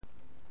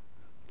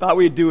Thought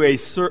we'd do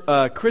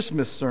a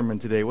Christmas sermon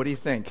today. What do you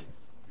think?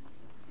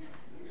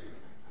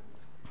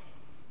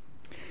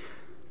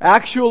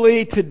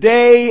 Actually,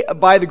 today,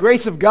 by the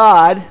grace of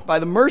God, by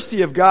the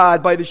mercy of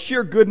God, by the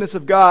sheer goodness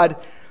of God,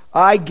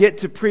 I get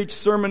to preach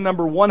sermon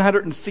number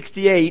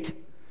 168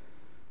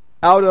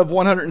 out of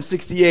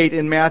 168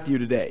 in Matthew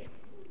today.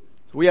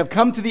 So we have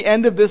come to the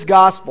end of this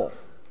gospel.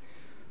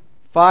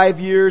 5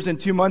 years and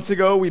 2 months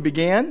ago we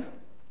began.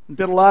 We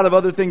did a lot of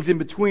other things in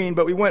between,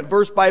 but we went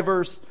verse by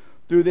verse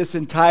through this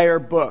entire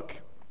book.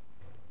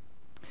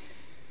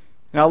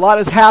 Now, a lot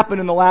has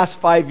happened in the last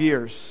 5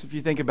 years, if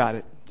you think about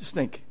it. Just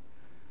think.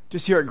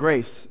 Just here at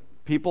Grace,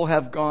 people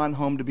have gone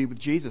home to be with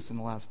Jesus in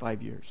the last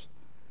 5 years.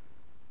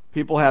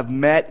 People have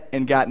met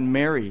and gotten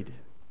married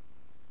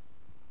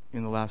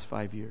in the last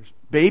 5 years.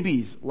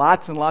 Babies,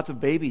 lots and lots of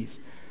babies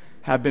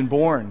have been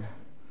born.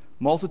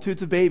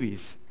 Multitudes of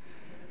babies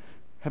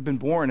have been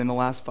born in the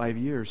last 5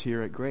 years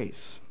here at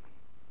Grace.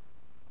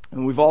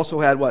 And we've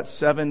also had,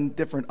 7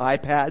 different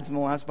iPads in the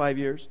last 5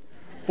 years?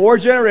 4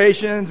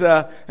 generations,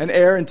 an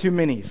heir, and 2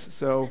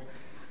 minis.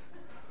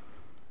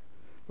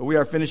 But we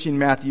are finishing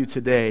Matthew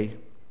today.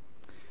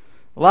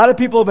 A lot of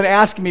people have been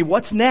asking me,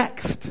 what's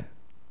next?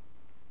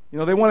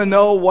 They want to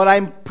know what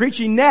I'm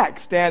preaching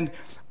next. And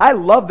I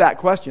love that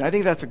question. I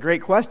think that's a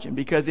great question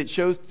because it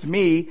shows to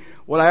me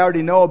what I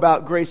already know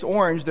about Grace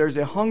Orange. There's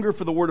a hunger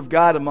for the Word of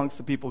God amongst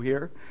the people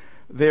here.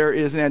 There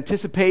is an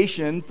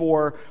anticipation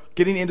for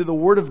getting into the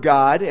Word of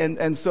God.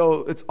 And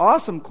so it's an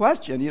awesome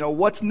question.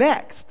 What's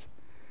next?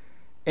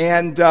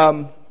 And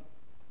I'm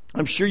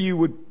sure you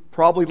would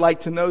probably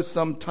like to know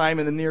sometime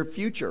in the near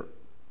future.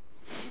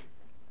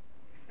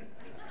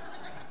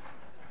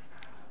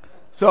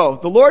 So,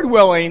 the Lord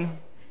willing,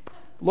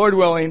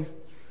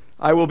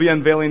 I will be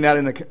unveiling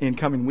that in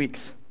coming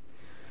weeks.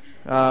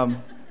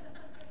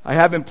 I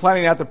have been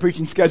planning out the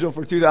preaching schedule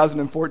for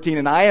 2014,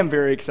 and I am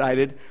very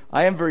excited.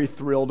 I am very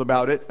thrilled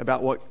about it,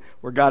 about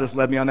where God has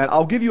led me on that.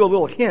 I'll give you a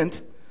little hint.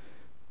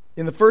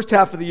 In the first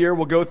half of the year,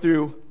 we'll go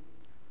through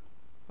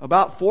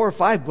about 4 or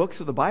 5 books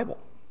of the Bible,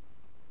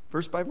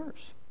 verse by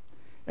verse.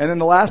 And then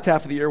the last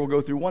half of the year, we'll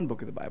go through 1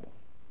 book of the Bible.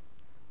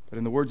 But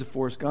in the words of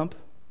Forrest Gump,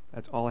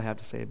 that's all I have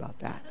to say about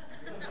that.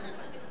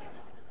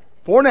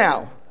 For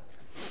now.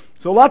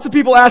 So lots of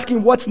people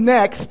asking what's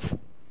next.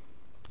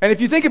 And if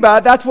you think about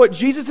it, that's what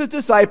Jesus'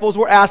 disciples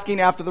were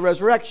asking after the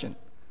resurrection.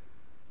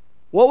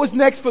 What was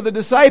next for the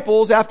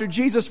disciples after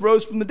Jesus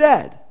rose from the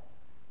dead?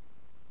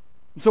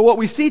 And so what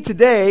we see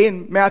today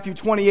in Matthew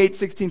 28,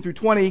 16 through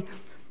 20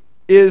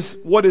 is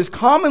what is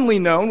commonly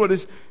known, what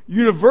is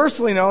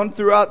universally known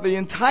throughout the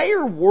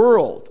entire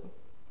world,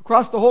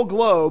 across the whole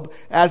globe,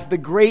 as the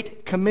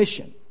Great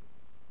Commission.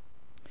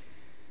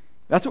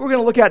 That's what we're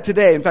going to look at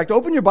today. In fact,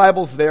 open your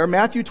Bibles there,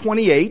 Matthew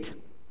 28.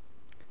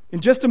 In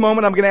just a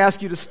moment, I'm going to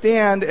ask you to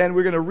stand, and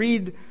we're going to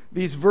read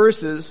these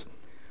verses.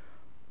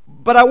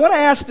 But I want to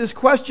ask this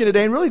question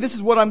today, and really this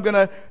is what I'm going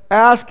to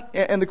ask,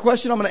 and the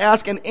question I'm going to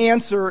ask and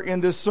answer in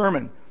this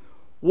sermon.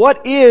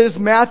 What is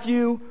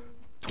Matthew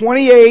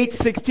 28,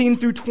 16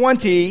 through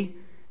 20,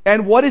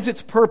 and what is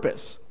its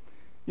purpose?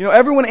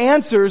 Everyone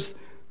answers,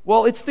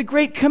 well, it's the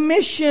Great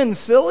Commission,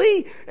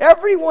 silly.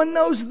 Everyone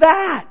knows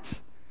that.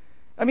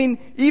 I mean,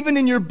 even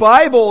in your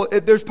Bible,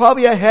 there's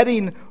probably a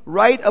heading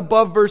right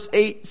above verse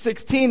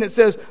 16 that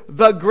says,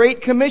 the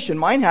Great Commission.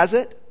 Mine has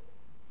it.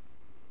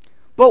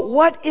 But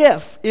what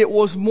if it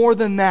was more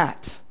than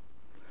that?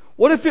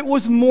 What if it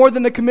was more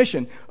than a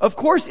commission? Of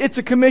course it's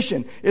a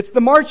commission. It's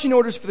the marching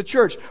orders for the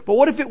church. But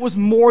what if it was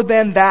more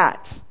than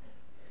that?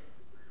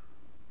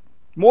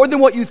 More than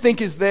what you think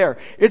is there.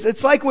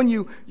 It's like when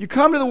you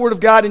come to the Word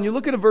of God and you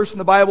look at a verse in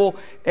the Bible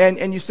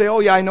and you say, oh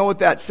yeah, I know what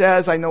that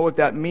says. I know what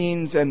that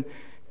means. And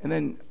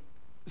then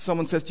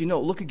someone says to you, no,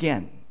 look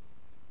again.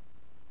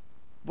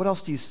 What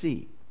else do you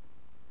see?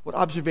 What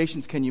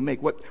observations can you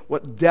make?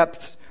 What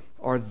depths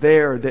are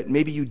there that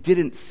maybe you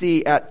didn't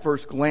see at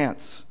first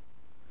glance?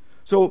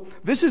 So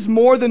this is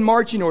more than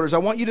marching orders. I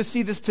want you to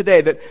see this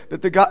today, that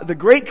the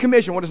Great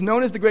Commission, what is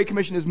known as the Great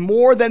Commission, is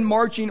more than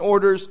marching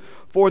orders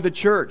for the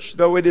church,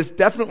 though it is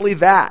definitely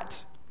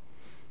that.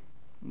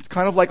 It's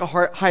kind of like a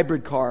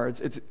hybrid car.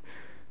 It's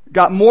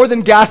got more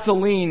than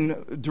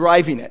gasoline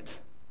driving it.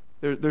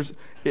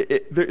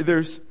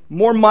 There's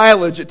more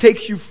mileage. It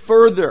takes you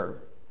further.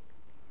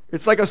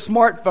 It's like a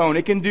smartphone.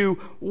 It can do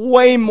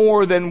way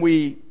more than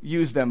we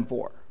use them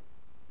for.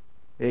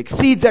 It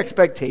exceeds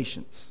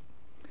expectations.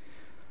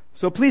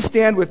 So please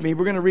stand with me.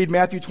 We're going to read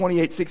Matthew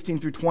 28, 16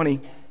 through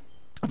 20.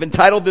 I've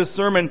entitled this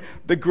sermon,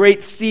 The Great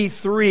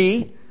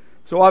C3.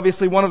 So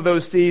obviously one of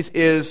those C's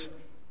is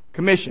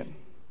commission.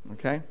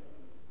 Okay?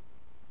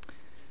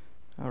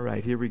 All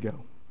right, here we go.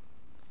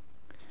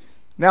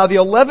 Now the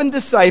 11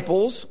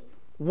 disciples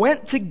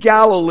went to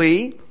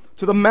Galilee,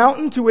 to the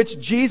mountain to which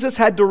Jesus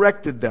had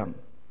directed them.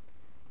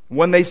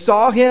 When they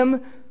saw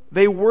him,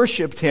 they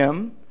worshipped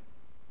him,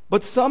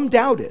 but some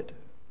doubted.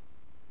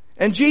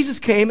 And Jesus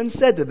came and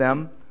said to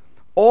them,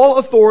 "All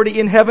authority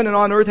in heaven and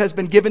on earth has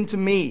been given to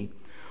me.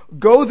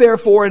 Go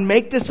therefore and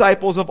make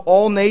disciples of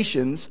all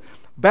nations,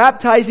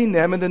 baptizing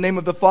them in the name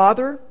of the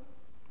Father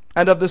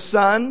and of the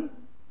Son,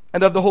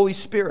 and of the Holy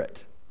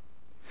Spirit,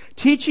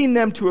 teaching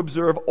them to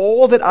observe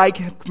all that I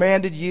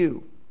commanded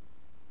you.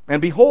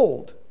 And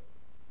behold,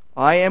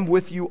 I am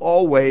with you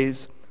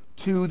always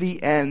to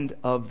the end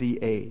of the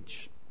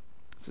age.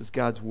 This is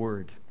God's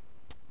word.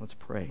 Let's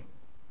pray.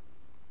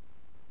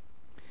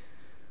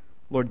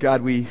 Lord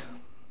God, we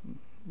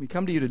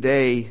come to you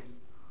today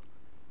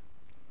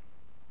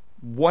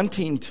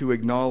wanting to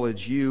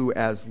acknowledge you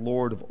as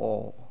Lord of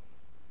all.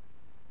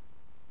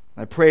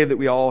 I pray that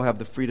we all have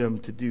the freedom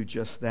to do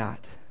just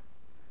that.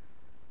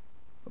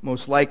 But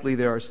most likely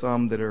there are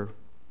some that are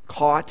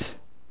caught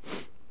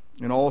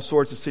in all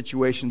sorts of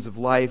situations of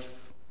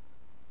life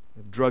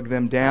that drug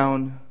them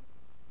down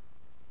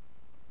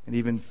and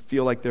even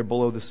feel like they're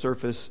below the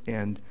surface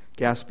and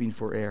gasping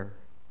for air.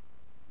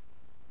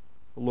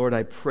 Lord,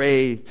 I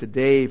pray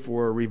today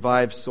for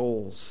revived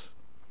souls.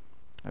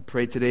 I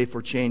pray today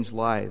for changed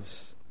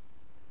lives.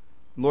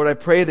 Lord, I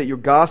pray that your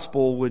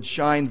gospel would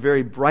shine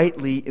very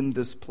brightly in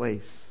this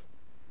place,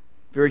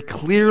 very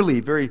clearly,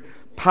 very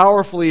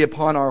powerfully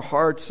upon our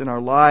hearts and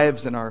our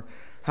lives and our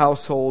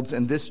households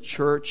and this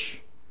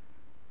church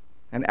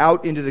and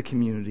out into the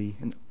community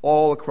and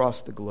all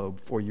across the globe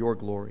for your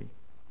glory.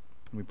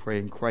 And we pray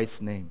in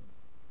Christ's name.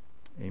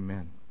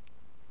 Amen.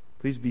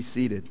 Please be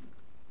seated.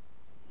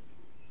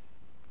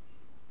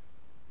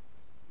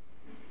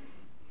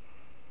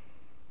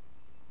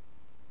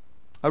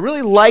 I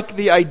really like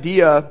the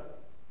idea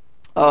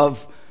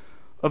of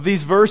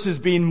these verses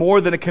being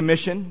more than a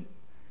commission,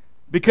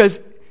 because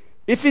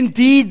if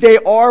indeed they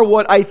are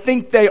what I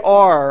think they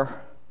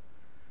are,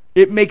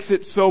 it makes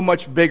it so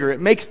much bigger.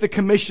 It makes the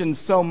commission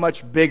so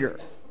much bigger.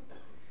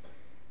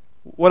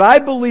 What I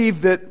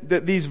believe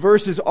that these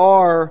verses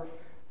are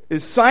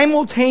is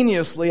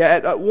simultaneously,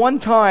 at one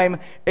time,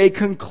 a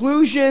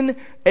conclusion,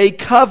 a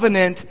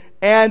covenant,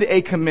 and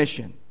a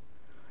commission.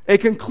 A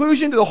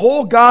conclusion to the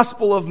whole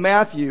Gospel of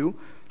Matthew,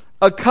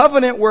 a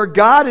covenant where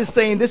God is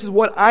saying, this is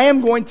what I am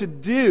going to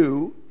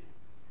do,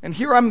 and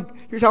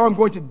here's how I'm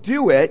going to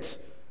do it,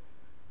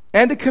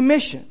 and a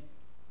commission.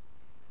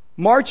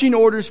 Marching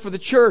orders for the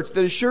church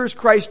that assures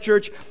Christ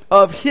Church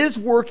of His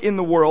work in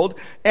the world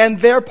and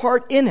their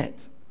part in it.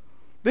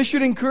 This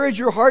should encourage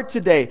your heart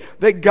today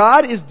that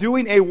God is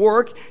doing a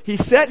work. He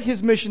set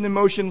His mission in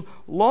motion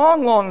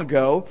long, long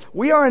ago.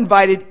 We are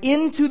invited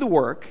into the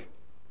work.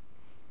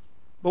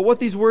 But what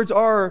these words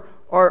are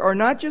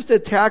not just an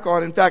attack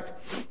on. In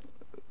fact,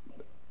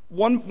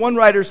 one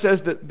writer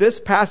says that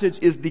this passage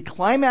is the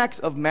climax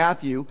of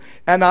Matthew,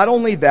 and not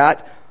only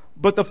that,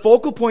 but the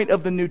focal point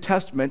of the New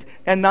Testament,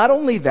 and not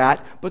only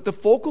that, but the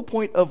focal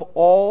point of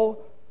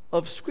all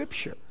of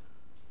Scripture.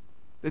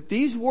 That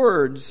these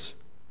words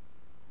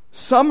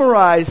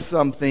summarize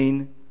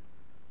something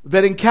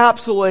that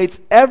encapsulates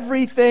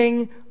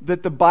everything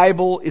that the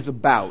Bible is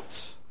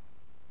about.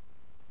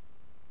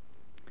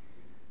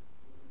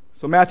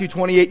 So Matthew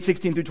 28,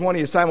 16 through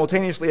 20 is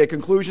simultaneously a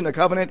conclusion, a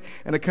covenant,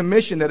 and a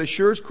commission that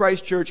assures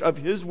Christ Church of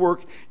His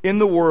work in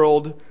the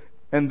world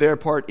and their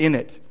part in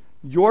it.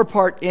 Your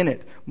part in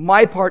it.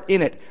 My part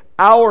in it.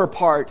 Our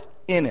part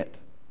in it.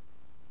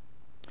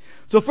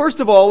 So first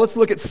of all, let's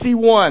look at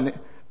C1,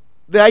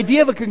 the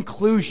idea of a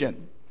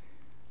conclusion.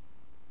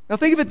 Now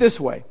think of it this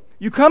way.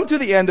 You come to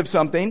the end of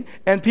something,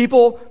 and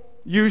people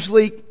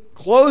usually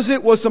close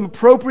it with some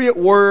appropriate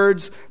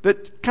words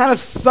that kind of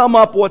sum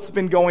up what's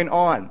been going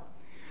on.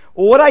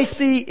 Well, what I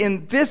see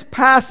in this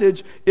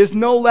passage is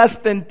no less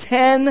than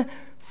 10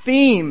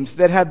 themes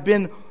that have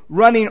been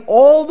running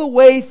all the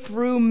way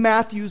through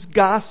Matthew's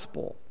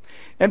gospel.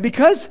 And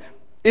because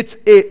it's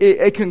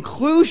a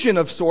conclusion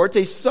of sorts,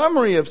 a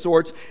summary of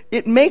sorts,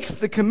 it makes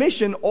the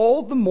commission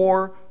all the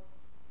more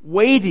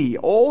weighty,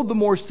 all the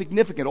more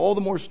significant, all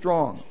the more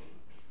strong.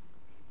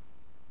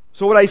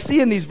 So what I see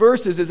in these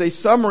verses is a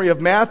summary of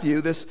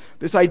Matthew, this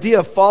idea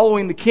of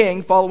following the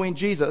King, following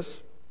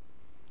Jesus.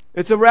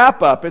 It's a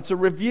wrap-up. It's a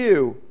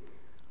review.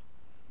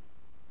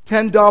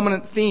 10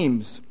 dominant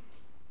themes.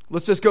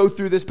 Let's just go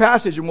through this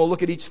passage and we'll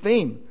look at each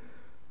theme.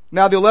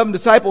 Now the 11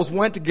 disciples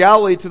went to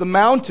Galilee to the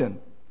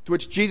mountain to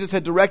which Jesus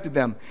had directed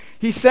them.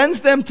 He sends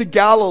them to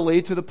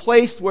Galilee, to the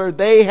place where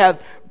they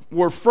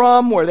were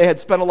from, where they had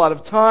spent a lot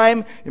of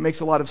time. It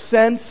makes a lot of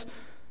sense.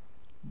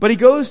 But he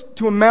goes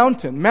to a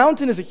mountain.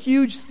 Mountain is a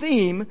huge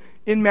theme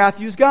in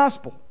Matthew's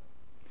gospel.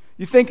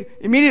 You think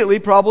immediately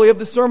probably of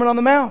the Sermon on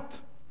the Mount.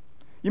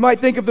 You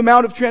might think of the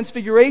Mount of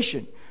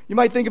Transfiguration. You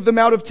might think of the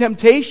Mount of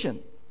Temptation,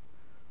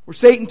 where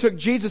Satan took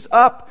Jesus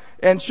up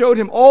and showed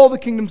him all the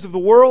kingdoms of the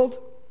world.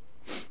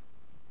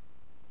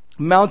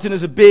 Mountain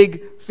is a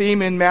big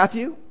theme in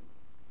Matthew.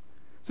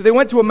 So they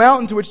went to a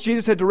mountain to which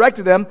Jesus had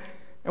directed them,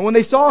 and when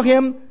they saw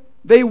him,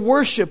 they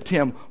worshiped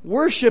him.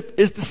 Worship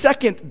is the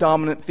second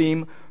dominant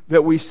theme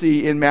that we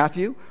see in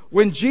Matthew.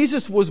 When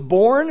Jesus was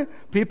born,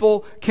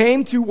 people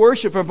came to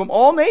worship him from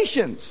all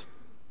nations.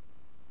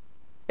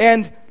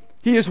 And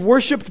he is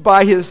worshipped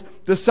by his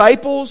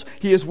disciples.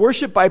 He is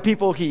worshipped by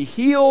people he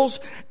heals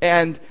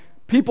and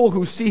people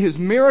who see his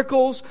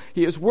miracles.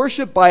 He is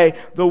worshipped by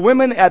the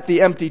women at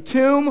the empty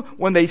tomb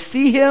when they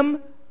see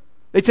him.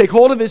 They take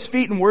hold of his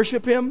feet and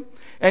worship him.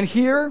 And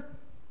here,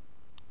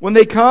 when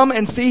they come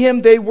and see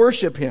him, they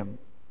worship him.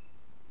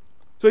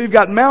 So you've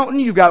got mountain,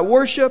 you've got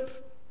worship.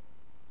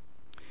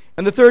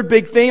 And the third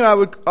big thing I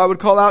would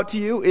call out to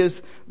you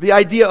is the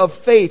idea of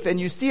faith. And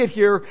you see it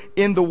here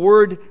in the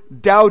word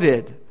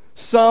doubted.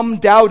 Some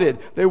doubted.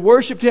 They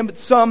worshiped him, but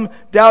some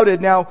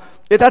doubted. Now,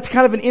 that's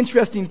kind of an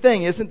interesting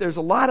thing, isn't it? There's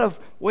a lot of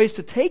ways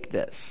to take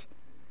this.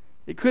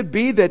 It could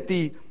be that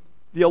the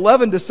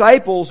 11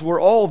 disciples were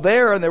all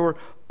there, and there were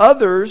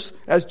others,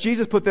 as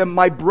Jesus put them,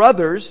 my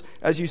brothers,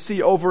 as you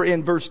see over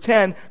in verse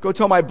 10, go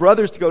tell my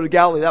brothers to go to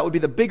Galilee. That would be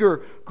the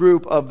bigger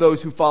group of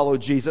those who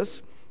followed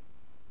Jesus.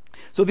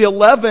 So the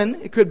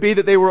 11, it could be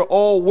that they were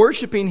all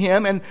worshiping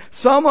him, and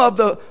some of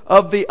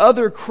the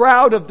other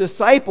crowd of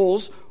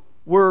disciples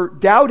were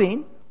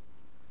doubting.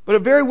 But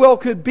it very well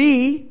could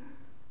be,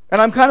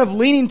 and I'm kind of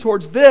leaning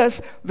towards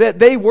this, that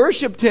they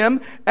worshiped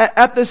him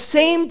at the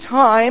same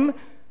time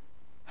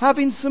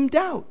having some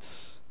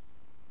doubts.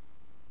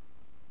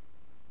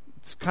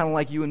 It's kind of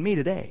like you and me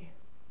today.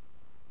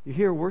 You're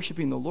here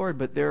worshiping the Lord,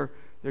 but there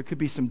could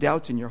be some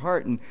doubts in your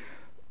heart. And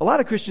a lot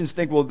of Christians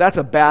think, well, that's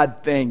a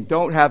bad thing.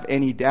 Don't have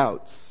any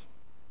doubts.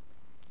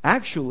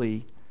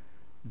 Actually,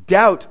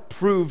 doubt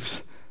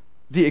proves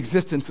the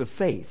existence of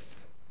faith.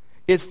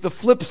 It's the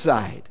flip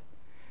side.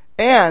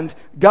 And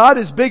God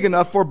is big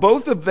enough for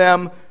both of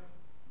them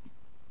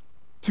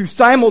to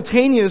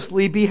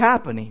simultaneously be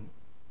happening.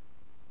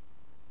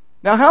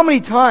 Now, how many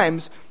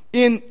times,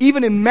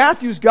 even in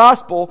Matthew's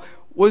gospel,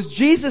 was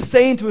Jesus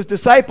saying to his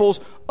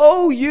disciples,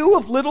 "Oh, you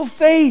of little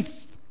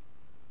faith"?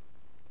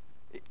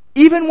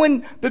 Even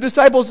when the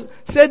disciples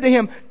said to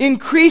him,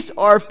 "Increase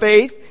our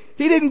faith,"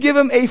 he didn't give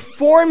them a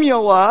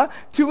formula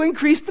to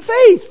increase the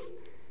faith.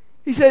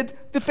 He said,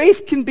 the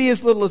faith can be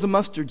as little as a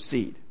mustard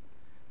seed.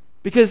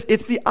 Because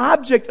it's the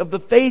object of the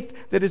faith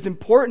that is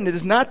important. It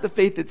is not the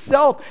faith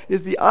itself. It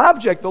is the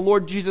object, the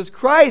Lord Jesus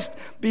Christ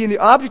being the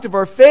object of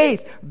our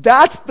faith.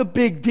 That's the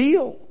big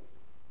deal.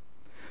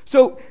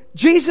 So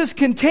Jesus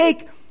can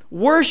take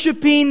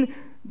worshiping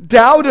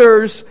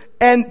doubters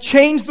and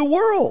change the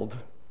world.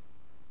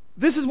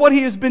 This is what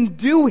he has been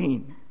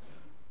doing.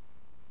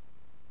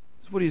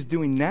 This is what he's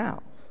doing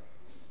now.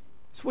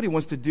 This is what he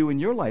wants to do in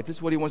your life. This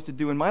is what he wants to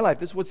do in my life.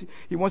 This is what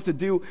he wants to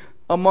do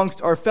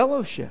amongst our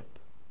fellowship.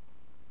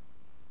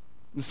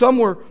 Some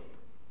were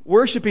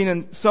worshiping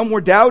and some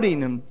were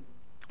doubting. And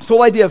this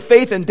whole idea of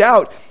faith and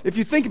doubt, if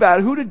you think about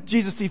it, who did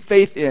Jesus see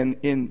faith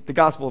in the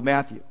Gospel of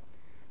Matthew?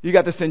 You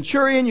got the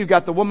centurion, you've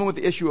got the woman with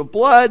the issue of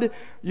blood,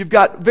 you've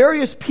got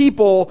various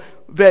people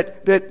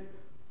that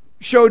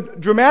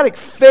showed dramatic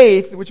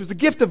faith, which was a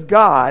gift of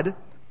God,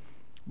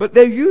 but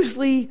they're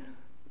usually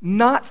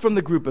not from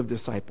the group of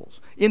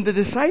disciples. In the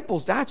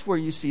disciples, that's where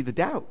you see the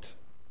doubt.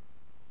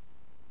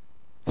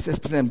 He says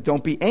to them,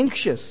 don't be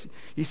anxious.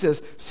 He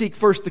says, seek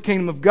first the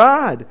kingdom of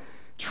God.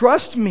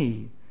 Trust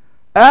me.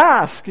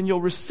 Ask and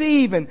you'll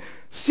receive, and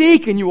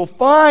seek and you will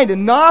find,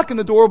 and knock and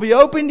the door will be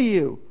open to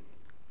you.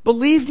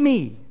 Believe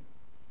me.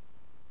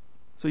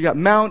 So you got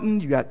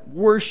mountain, you got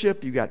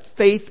worship, you got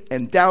faith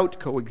and doubt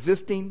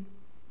coexisting.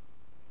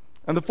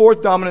 And the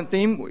fourth dominant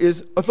theme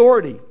is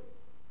authority.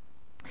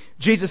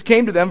 Jesus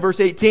came to them, verse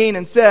 18,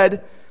 and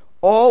said,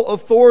 all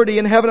authority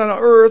in heaven and on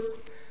earth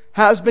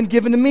has been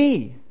given to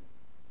me.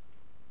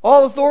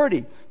 All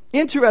authority.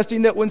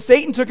 Interesting that when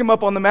Satan took him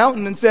up on the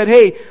mountain and said,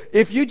 hey,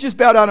 if you just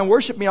bow down and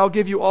worship me, I'll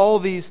give you all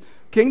these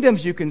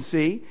kingdoms you can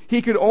see.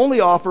 He could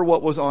only offer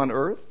what was on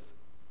earth.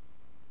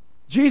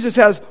 Jesus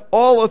has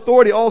all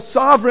authority, all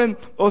sovereign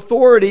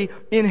authority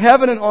in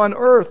heaven and on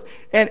earth.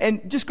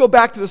 And just go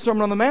back to the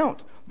Sermon on the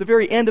Mount, the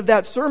very end of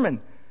that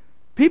sermon.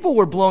 People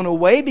were blown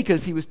away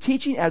because he was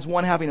teaching as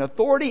one having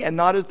authority and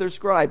not as their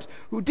scribes,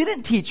 who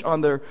didn't teach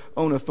on their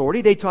own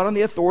authority. They taught on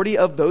the authority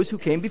of those who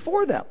came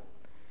before them.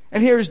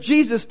 And here's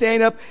Jesus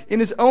standing up in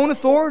his own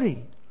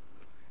authority.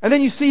 And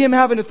then you see him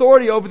having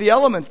authority over the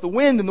elements, the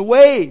wind and the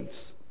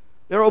waves.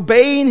 They're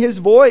obeying his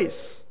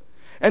voice.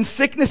 And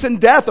sickness and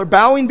death are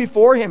bowing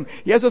before him.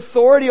 He has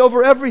authority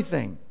over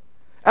everything.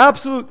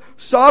 Absolute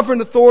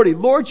sovereign authority,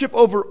 lordship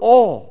over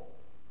all.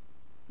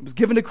 It was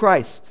given to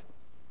Christ.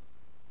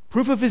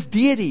 Proof of his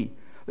deity.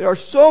 There are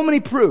so many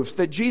proofs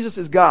that Jesus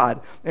is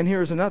God. And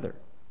here's another.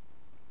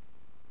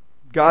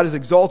 God has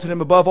exalted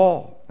him above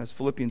all, as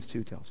Philippians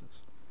 2 tells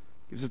us.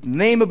 Gives us the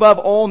name above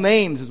all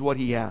names is what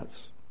he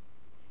has.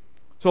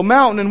 So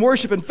mountain and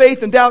worship and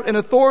faith and doubt and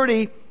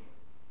authority.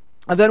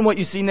 And then what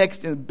you see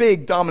next in a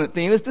big dominant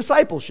theme is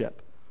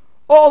discipleship.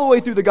 All the way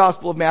through the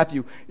Gospel of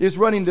Matthew is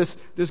running this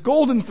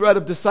golden thread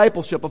of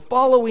discipleship, of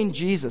following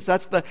Jesus.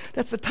 That's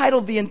the title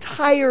of the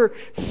entire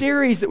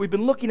series that we've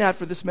been looking at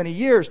for this many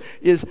years,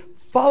 is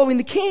following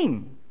the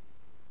King.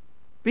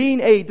 Being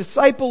a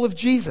disciple of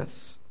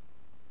Jesus.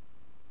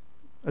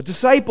 A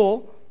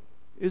disciple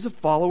is a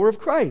follower of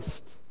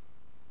Christ.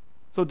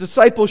 So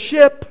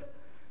discipleship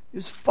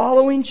is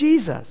following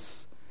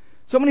Jesus.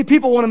 So many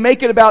people want to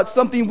make it about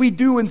something we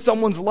do in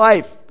someone's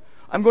life.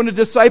 I'm going to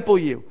disciple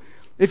you.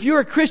 If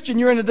you're a Christian,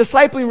 you're in a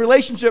discipling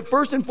relationship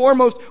first and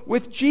foremost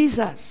with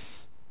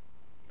Jesus.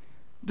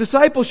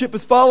 Discipleship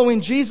is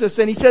following Jesus,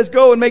 and he says,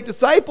 go and make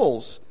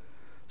disciples.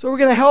 So we're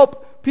going to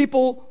help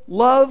people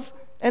love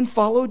and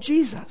follow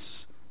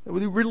Jesus.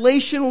 We're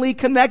relationally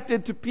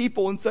connected to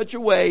people in such a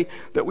way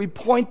that we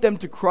point them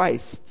to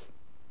Christ.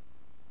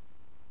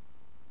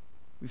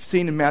 We've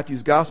seen in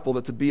Matthew's gospel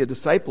that to be a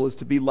disciple is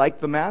to be like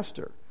the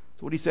master.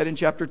 That's what he said in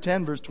chapter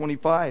 10, verse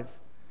 25.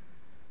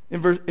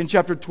 In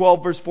chapter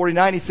 12, verse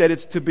 49, he said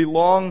it's to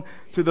belong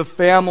to the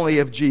family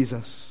of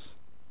Jesus.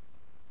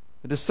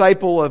 A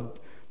disciple of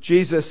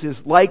Jesus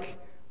is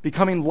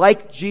becoming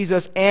like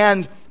Jesus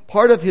and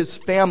part of his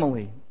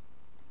family.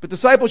 But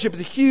discipleship is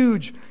a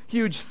huge,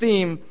 huge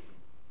theme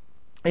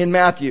in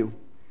Matthew.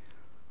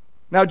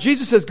 Now,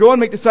 Jesus says, go and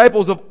make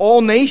disciples of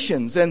all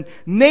nations. And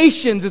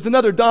nations is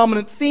another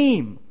dominant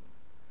theme.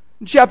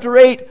 In chapter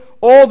 8,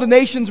 all the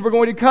nations were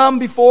going to come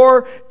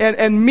before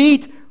and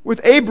meet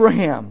with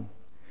Abraham.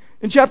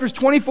 In chapters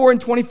 24 and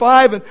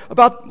 25,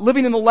 about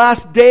living in the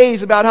last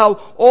days, about how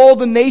all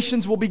the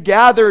nations will be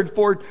gathered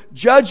for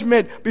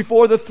judgment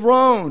before the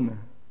throne.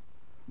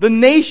 The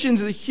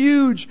nations is a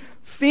huge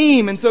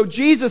theme. And so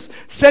Jesus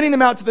sending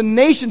them out to the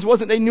nations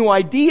wasn't a new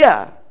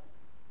idea.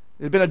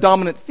 It had been a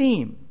dominant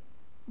theme.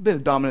 Been a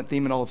dominant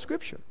theme in all of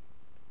Scripture.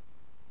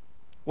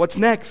 What's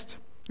next?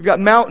 We've got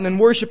mountain and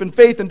worship and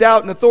faith and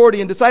doubt and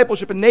authority and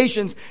discipleship and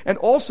nations and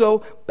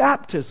also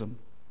baptism.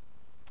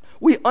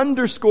 We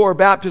underscore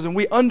baptism.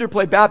 We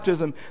underplay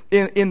baptism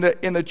in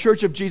the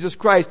Church of Jesus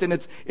Christ, and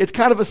it's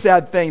kind of a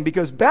sad thing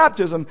because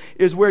baptism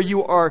is where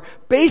you are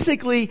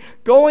basically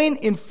going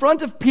in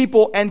front of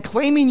people and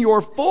claiming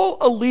your full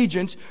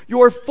allegiance,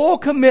 your full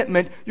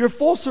commitment, your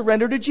full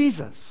surrender to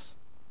Jesus.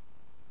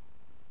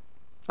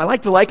 I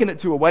like to liken it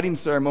to a wedding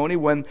ceremony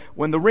when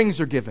the rings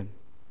are given.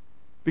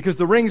 Because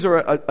the rings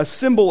are a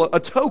symbol, a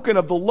token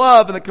of the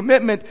love and the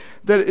commitment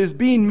that is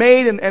being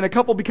made and a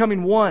couple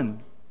becoming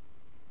one.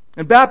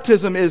 And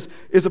baptism is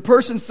a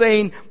person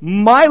saying,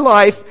 my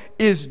life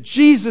is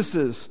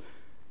Jesus's.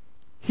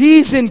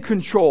 He's in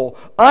control.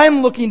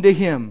 I'm looking to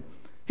Him.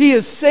 He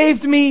has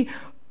saved me.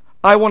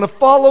 I want to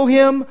follow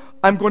Him.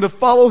 I'm going to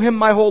follow Him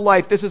my whole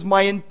life. This is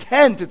my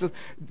intent.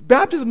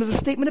 Baptism is a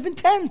statement of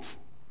intent.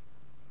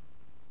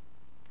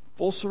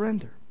 Full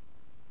surrender.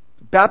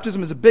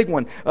 Baptism is a big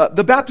one.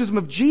 The baptism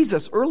of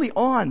Jesus early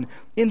on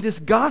in this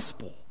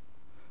gospel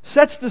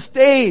sets the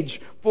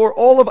stage for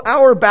all of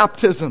our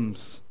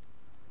baptisms.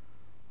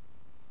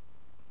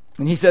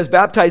 And he says,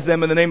 baptize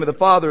them in the name of the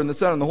Father and the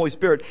Son and the Holy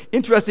Spirit.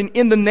 Interesting,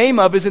 in the name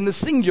of is in the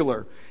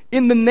singular.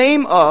 In the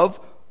name of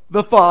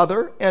the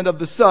Father and of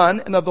the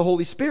Son and of the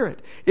Holy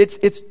Spirit.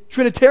 It's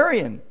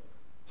Trinitarian.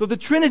 So the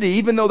Trinity,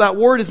 even though that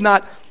word is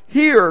not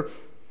here,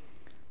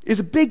 is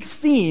a big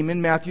theme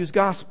in Matthew's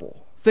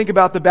gospel. Think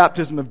about the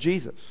baptism of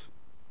Jesus.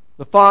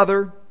 The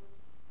Father,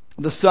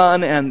 the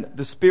Son, and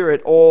the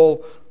Spirit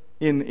all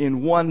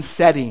in one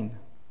setting.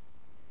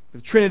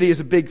 The Trinity is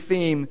a big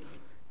theme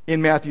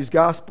in Matthew's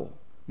gospel.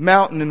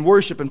 Mountain and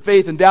worship and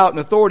faith and doubt and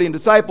authority and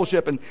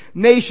discipleship and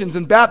nations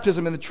and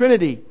baptism and the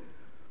Trinity.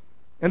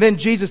 And then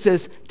Jesus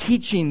says,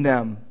 teaching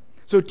them.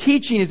 So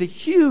teaching is a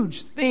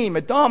huge theme,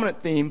 a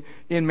dominant theme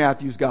in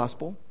Matthew's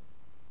gospel.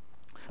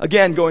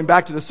 Again, going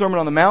back to the Sermon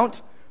on the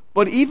Mount,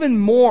 but even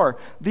more,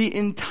 the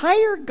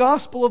entire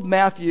Gospel of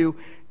Matthew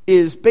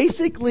is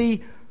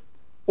basically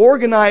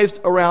organized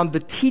around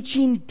the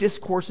teaching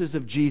discourses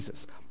of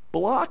Jesus.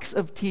 Blocks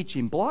of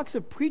teaching, blocks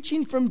of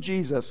preaching from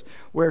Jesus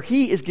where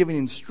He is giving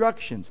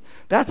instructions.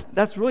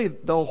 That's really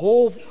the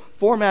whole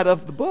format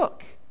of the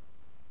book.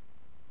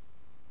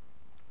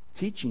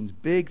 Teaching's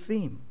big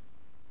theme.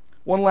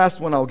 One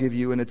last one I'll give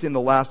you, and it's in the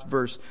last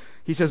verse.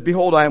 He says,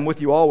 behold, I am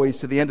with you always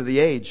to the end of the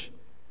age.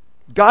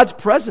 God's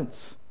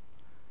presence.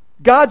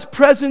 God's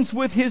presence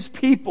with His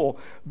people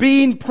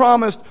being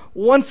promised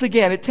once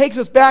again. It takes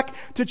us back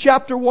to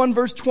chapter 1,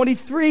 verse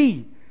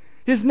 23.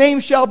 His name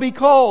shall be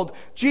called,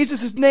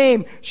 Jesus'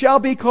 name shall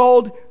be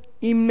called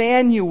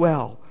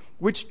Emmanuel,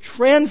 which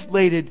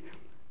translated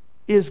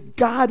is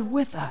God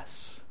with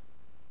us.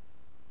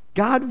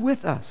 God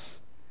with us.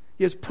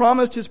 He has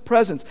promised His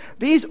presence.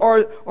 These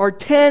are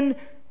 10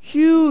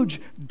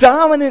 huge,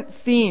 dominant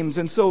themes.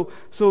 And so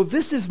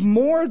this is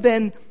more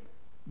than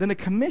a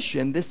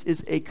commission. This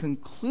is a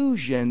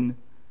conclusion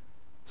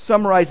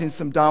summarizing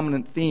some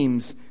dominant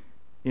themes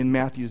in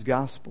Matthew's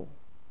gospel.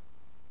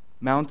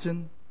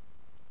 Mountain,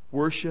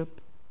 worship,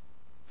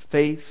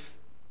 faith,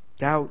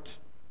 doubt,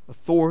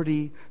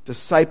 authority,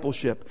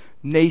 discipleship,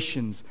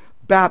 nations,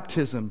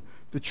 baptism,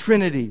 the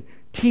Trinity,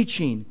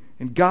 teaching,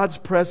 and God's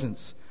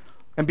presence.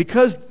 And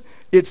because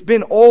it's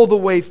been all the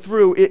way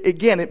through,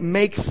 it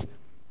makes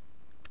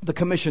the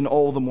commission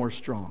all the more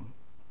strong.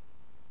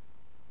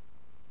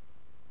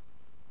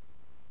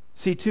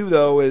 C2,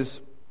 though, is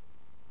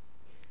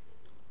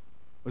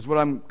what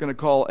I'm going to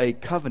call a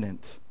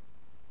covenant.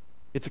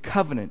 It's a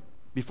covenant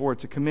before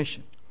it's a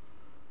commission.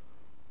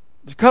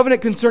 It's a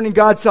covenant concerning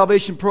God's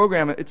salvation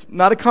program. It's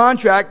not a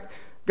contract.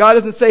 God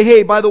doesn't say,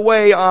 hey, by the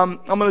way, I'm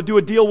going to do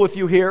a deal with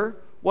you here.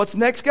 What's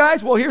next,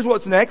 guys? Well, here's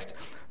what's next.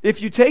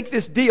 If you take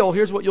this deal,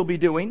 here's what you'll be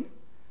doing.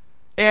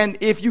 And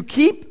if you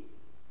keep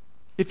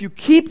if you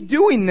keep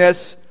doing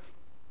this,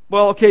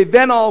 well, okay,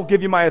 then I'll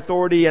give you my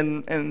authority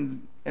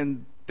and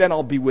then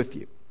I'll be with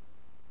you.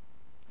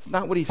 It's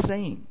not what he's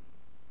saying.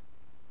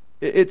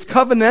 It's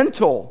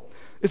covenantal.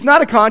 It's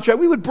not a contract.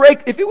 We would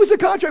break, if it was a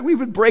contract, we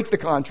would break the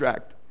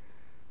contract.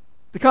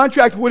 The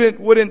contract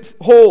wouldn't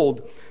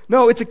hold.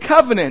 No, it's a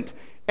covenant.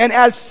 And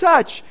as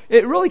such,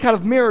 it really kind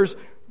of mirrors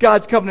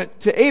God's covenant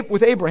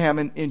with Abraham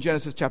in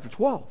Genesis chapter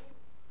 12,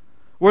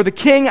 where the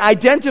king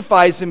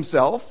identifies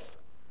himself,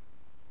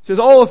 says,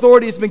 all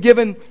authority has been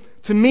given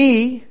to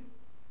me.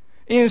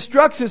 He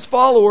instructs his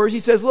followers.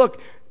 He says,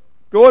 look,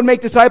 go and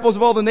make disciples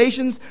of all the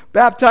nations,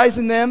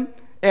 baptizing them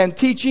and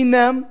teaching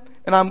them.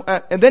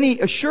 And then he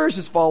assures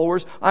his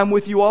followers, I'm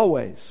with you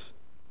always.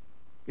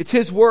 It's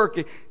his work.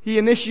 He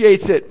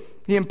initiates it.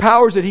 He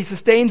empowers it. He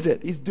sustains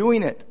it. He's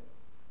doing it.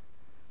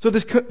 So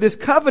this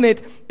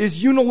covenant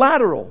is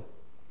unilateral.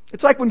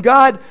 It's like when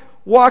God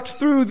walked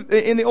through,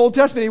 in the Old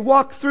Testament, he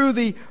walked through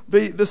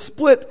the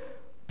split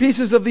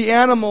pieces of the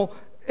animal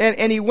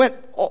and he went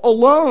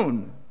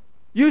alone.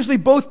 Usually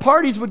both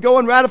parties would go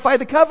and ratify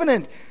the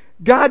covenant.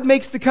 God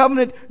makes the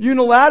covenant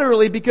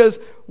unilaterally because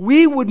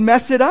we would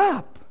mess it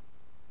up.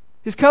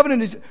 His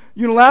covenant is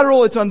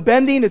unilateral, it's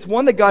unbending, it's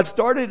one that God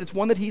started, it's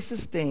one that he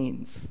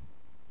sustains.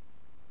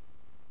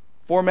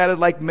 Formatted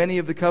like many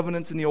of the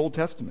covenants in the Old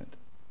Testament.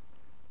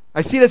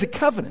 I see it as a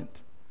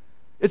covenant.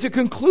 It's a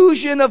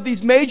conclusion of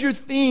these major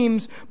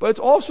themes, but it's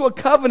also a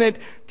covenant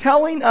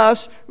telling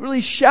us,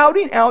 really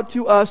shouting out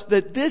to us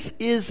that this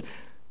is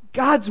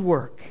God's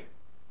work.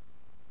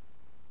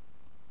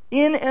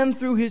 In and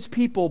through his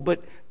people,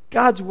 but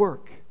God's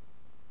work.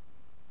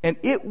 And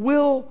it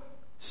will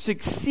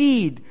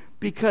succeed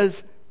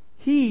because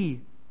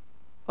he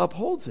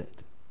upholds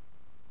it.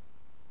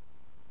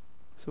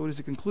 So it is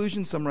a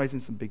conclusion summarizing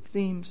some big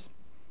themes.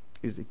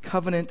 It is a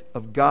covenant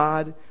of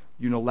God,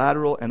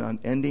 unilateral and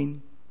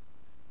unending.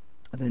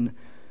 And then,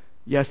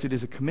 yes, it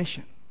is a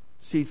commission.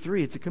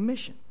 C3, it's a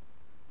commission.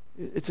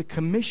 It's a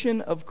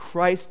commission of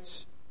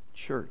Christ's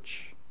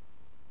church.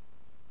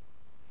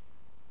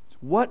 It's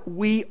what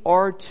we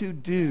are to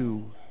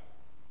do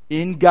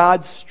in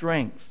God's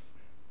strength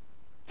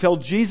till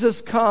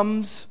Jesus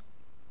comes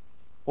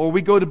or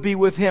we go to be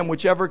with him,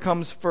 whichever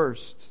comes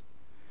first.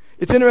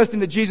 It's interesting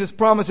that Jesus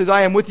promises,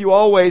 I am with you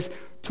always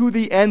to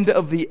the end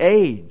of the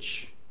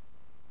age.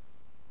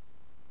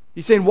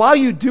 He's saying, while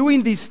you're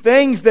doing these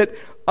things that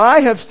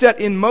I have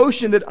set in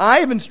motion, that I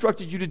have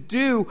instructed you to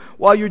do,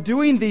 while you're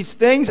doing these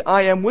things,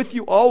 I am with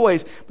you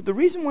always. But the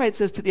reason why it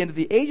says to the end of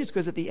the age is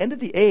because at the end of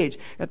the age,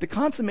 at the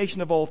consummation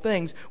of all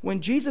things,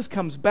 when Jesus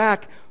comes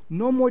back,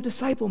 no more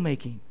disciple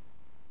making.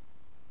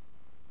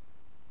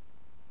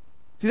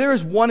 See, there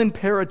is one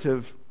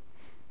imperative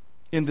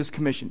in this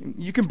commission.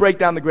 You can break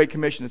down the Great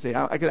Commission and say,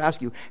 I could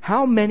ask you,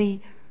 how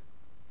many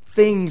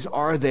things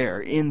are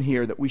there in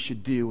here that we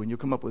should do? And you'll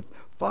come up with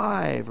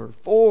 5 or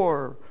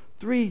 4,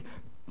 3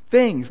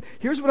 things.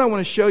 Here's what I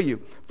want to show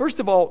you. First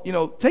of all,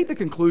 take the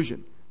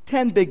conclusion.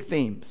 10 big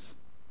themes.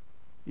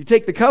 You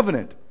take the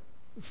covenant,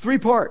 3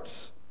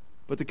 parts.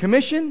 But the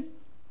commission,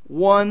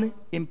 1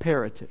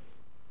 imperative.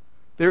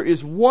 There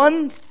is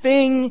one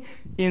thing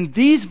in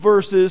these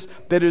verses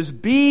that is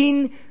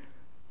being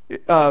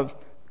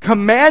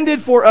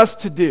commanded for us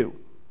to do.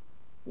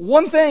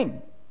 One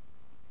thing.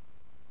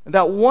 And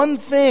that one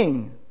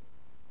thing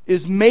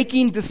is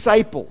making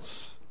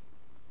disciples.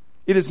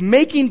 It is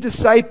making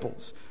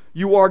disciples.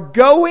 You are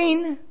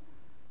going,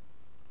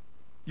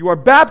 you are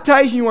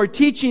baptizing, you are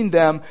teaching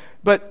them,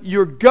 but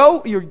you're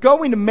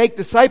going to make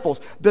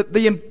disciples.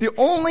 The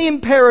only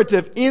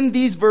imperative in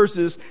these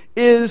verses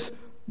is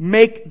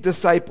make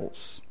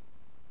disciples.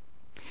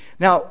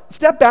 Now,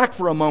 step back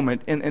for a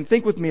moment and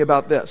think with me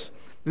about this.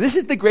 This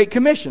is the Great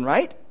Commission,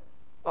 right?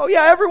 Oh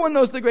yeah, everyone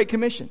knows the Great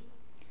Commission.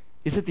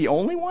 Is it the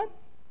only one?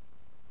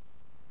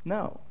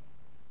 No.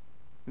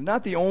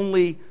 Not the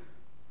only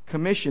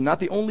commission,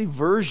 not the only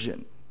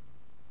version.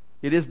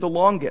 It is the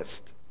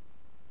longest,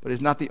 but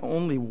it's not the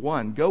only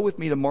one. Go with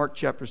me to Mark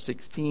chapter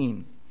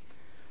 16.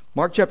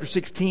 Mark chapter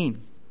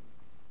 16.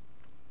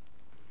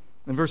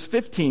 In verse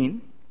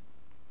 15.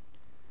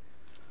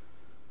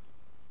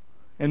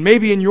 And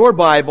maybe in your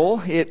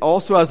Bible, it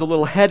also has a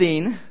little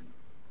heading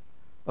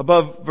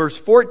above verse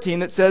 14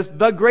 that says,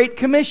 the Great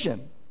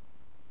Commission.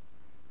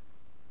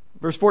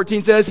 Verse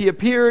 14 says, he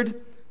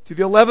appeared to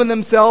the 11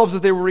 themselves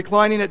as they were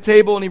reclining at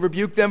table, and he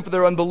rebuked them for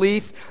their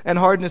unbelief and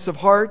hardness of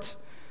heart,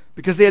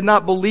 because they had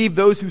not believed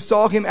those who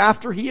saw him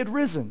after he had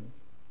risen.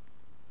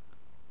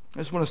 I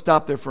just want to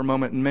stop there for a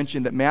moment and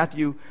mention that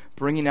Matthew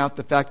bringing out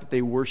the fact that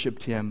they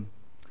worshiped him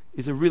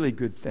is a really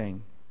good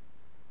thing.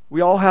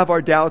 We all have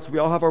our doubts, we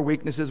all have our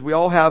weaknesses, we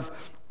all have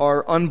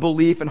our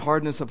unbelief and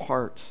hardness of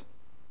heart.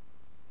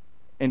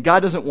 And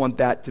God doesn't want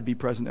that to be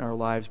present in our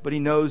lives, but he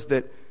knows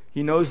that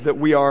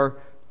we are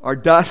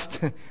dust.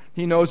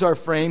 He knows our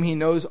frame, he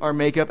knows our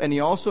makeup, and he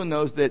also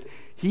knows that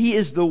he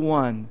is the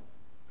one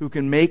who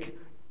can make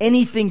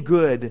anything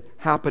good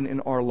happen in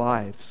our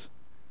lives.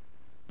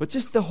 But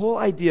just the whole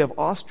idea of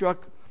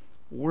awestruck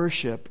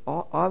worship,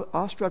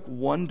 awestruck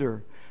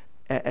wonder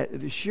at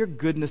the sheer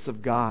goodness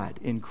of God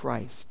in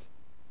Christ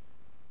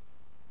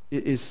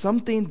is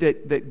something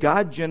that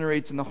God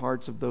generates in the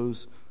hearts of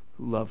those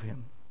who love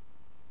him.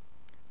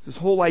 This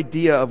whole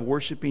idea of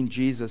worshiping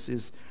Jesus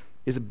is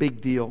a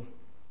big deal.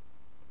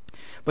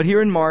 But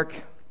here in Mark,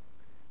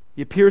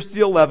 he appears to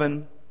the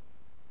 11.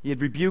 He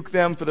had rebuked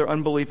them for their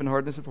unbelief and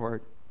hardness of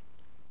heart.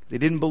 They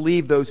didn't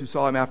believe those who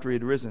saw him after he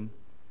had risen.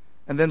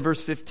 And then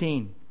verse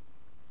 15.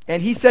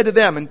 And he said to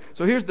them, and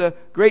so here's the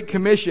Great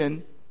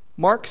Commission,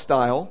 Mark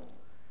style,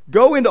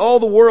 go into all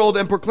the world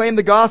and proclaim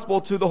the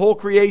gospel to the whole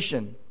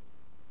creation.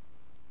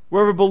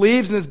 Whoever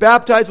believes and is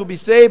baptized will be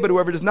saved, but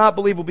whoever does not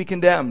believe will be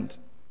condemned.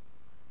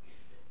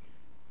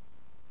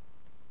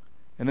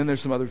 And then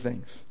there's some other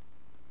things.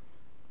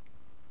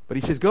 But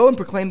he says, go and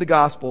proclaim the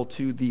gospel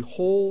to the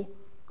whole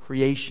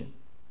creation.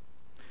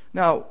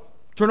 Now,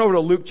 turn over to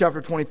Luke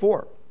chapter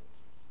 24.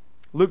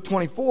 Luke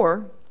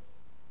 24.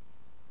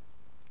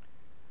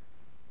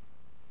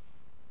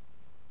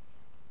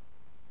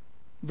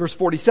 Verse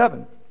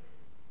 47.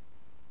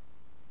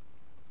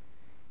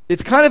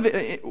 It's kind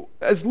of,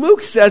 as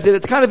Luke says it,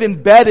 it's kind of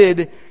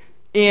embedded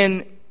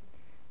in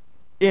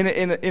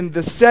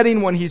the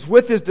setting when he's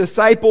with his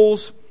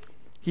disciples.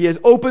 He has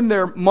opened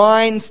their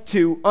minds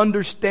to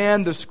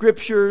understand the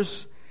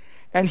Scriptures.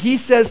 And he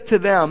says to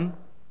them,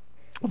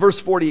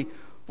 verse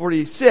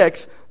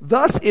 46,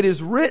 thus it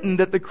is written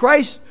that the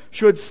Christ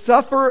should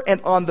suffer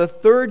and on the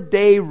third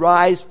day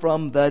rise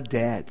from the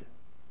dead.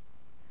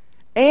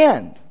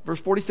 And,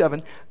 verse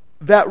 47,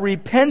 that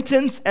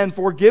repentance and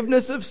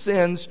forgiveness of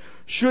sins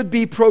should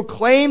be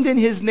proclaimed in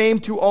his name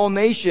to all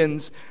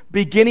nations,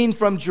 beginning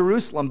from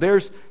Jerusalem.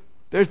 There's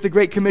the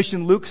Great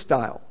Commission Luke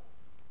style.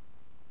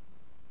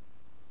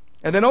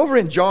 And then over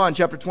in John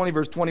chapter 20,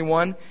 verse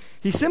 21,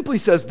 he simply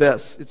says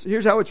this.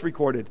 Here's how it's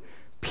recorded.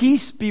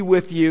 Peace be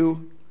with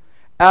you.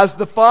 As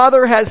the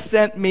Father has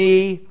sent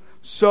me,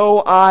 so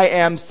I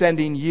am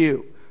sending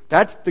you.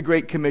 That's the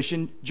Great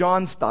Commission,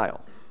 John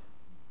style.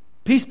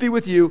 Peace be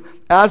with you.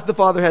 As the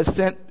Father has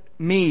sent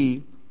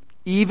me,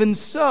 even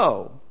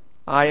so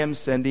I am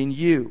sending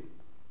you.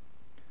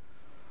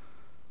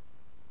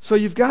 So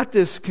you've got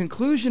this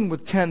conclusion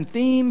with 10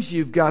 themes.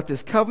 You've got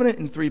this covenant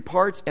in 3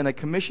 parts and a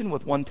commission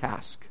with one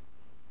task.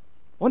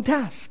 One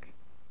task.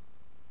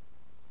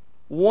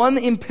 One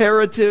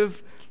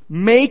imperative.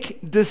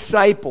 Make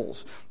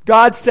disciples.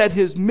 God set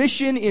his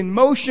mission in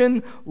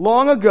motion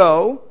long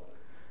ago,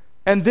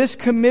 and this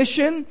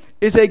commission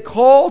is a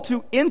call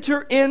to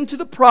enter into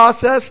the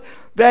process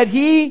that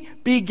he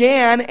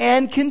began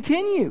and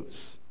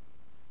continues.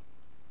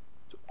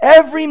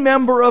 Every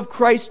member of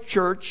Christ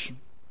Church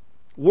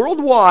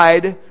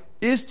worldwide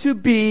is to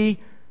be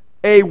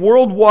a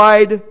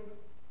worldwide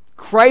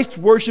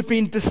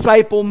Christ-worshiping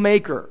disciple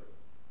maker.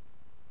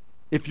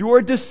 If you are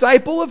a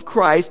disciple of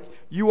Christ,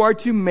 you are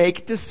to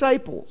make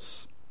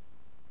disciples.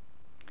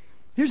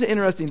 Here's an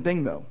interesting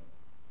thing, though.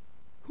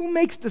 Who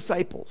makes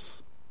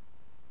disciples?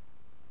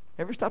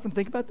 Ever stop and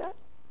think about that?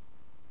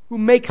 Who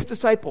makes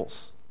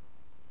disciples?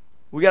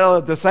 We got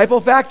a disciple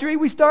factory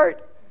we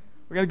start?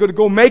 We're going to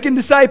go making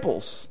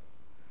disciples.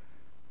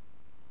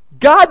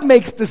 God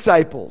makes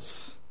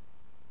disciples.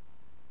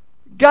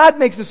 God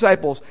makes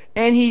disciples.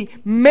 And he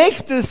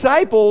makes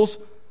disciples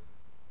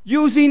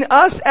using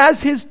us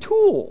as his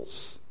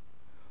tools,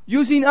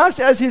 using us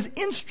as his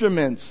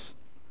instruments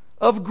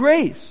of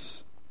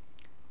grace,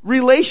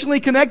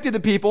 relationally connected to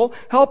people,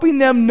 helping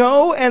them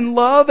know and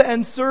love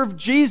and serve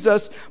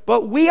Jesus,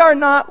 but we are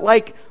not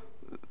like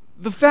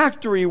the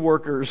factory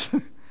workers.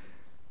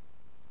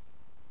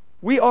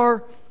 We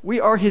are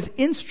his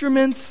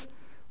instruments.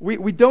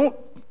 We don't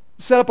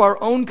set up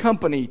our own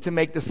company to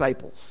make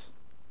disciples.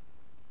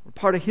 We're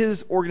part of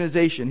his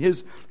organization,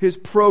 his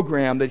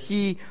program that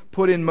he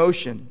put in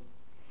motion.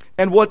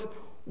 And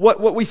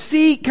what we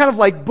see kind of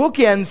like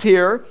bookends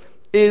here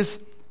is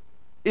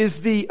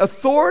the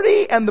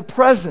authority and the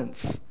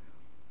presence.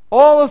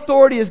 All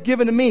authority is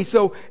given to me.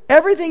 So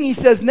everything he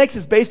says next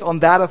is based on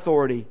that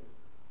authority,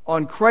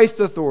 on Christ's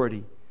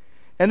authority.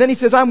 And then he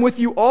says, I'm with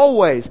you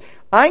always.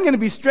 I'm going to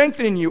be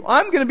strengthening you.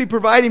 I'm going to be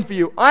providing for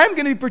you. I'm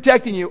going to be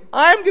protecting you.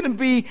 I'm going to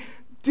be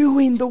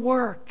doing the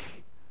work.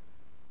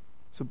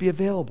 So be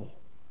available.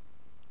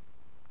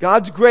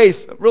 God's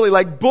grace, really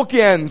like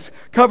bookends,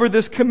 cover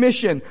this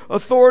commission.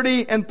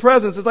 Authority and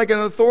presence. It's like an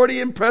authority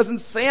and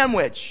presence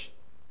sandwich.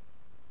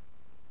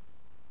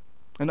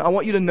 And I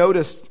want you to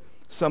notice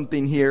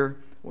something here.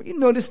 I want you to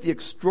notice the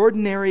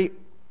extraordinary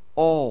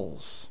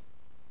alls.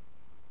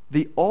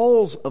 The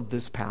alls of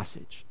this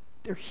passage.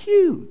 They're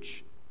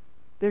huge.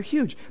 They're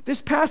huge. This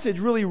passage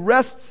really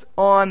rests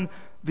on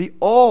the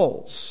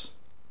alls.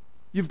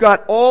 You've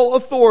got all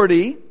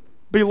authority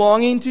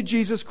belonging to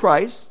Jesus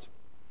Christ.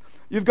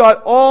 You've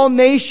got all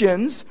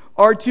nations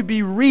are to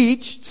be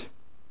reached.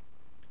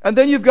 And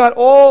then you've got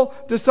all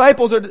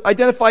disciples are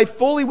identified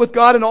fully with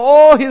God in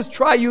all his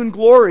triune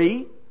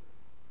glory,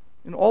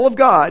 in all of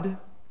God.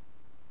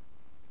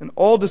 And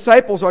all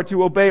disciples are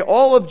to obey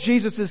all of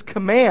Jesus'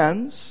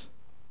 commands.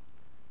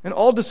 And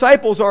all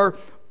disciples are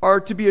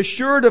to be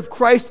assured of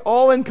Christ's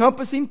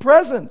all-encompassing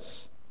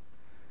presence.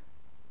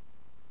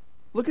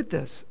 Look at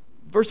this.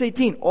 Verse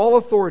 18, all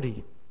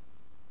authority.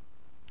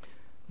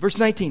 Verse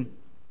 19,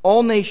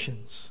 all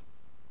nations.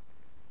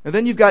 And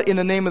then you've got in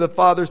the name of the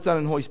Father, Son,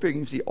 and Holy Spirit.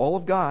 You can see all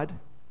of God.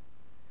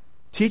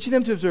 Teaching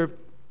them to observe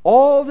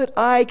all that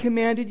I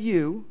commanded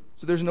you.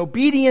 So there's an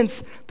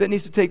obedience that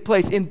needs to take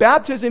place. In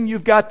baptism,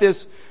 you've got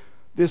this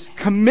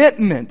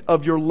commitment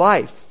of your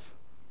life.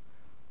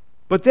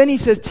 But then he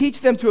says,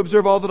 teach them to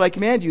observe all that I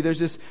command you. There's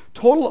this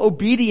total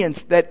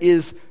obedience that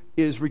is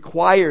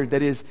required,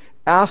 that is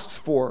asked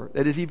for,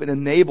 that is even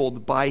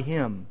enabled by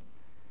him.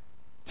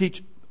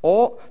 Teach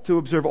all to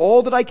observe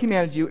all that I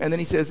commanded you. And then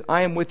he says,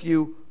 I am with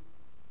you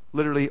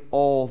literally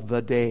all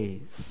the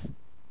days.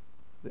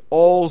 The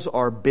alls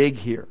are big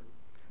here.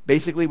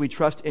 Basically, we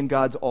trust in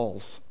God's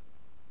alls.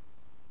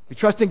 We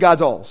trust in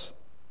God's alls.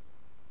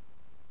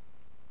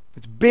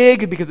 It's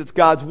big because it's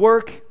God's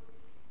work.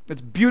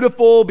 It's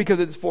beautiful because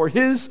it's for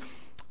his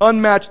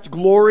unmatched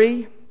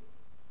glory.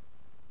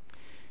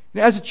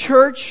 And as a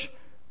church,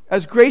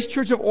 as Grace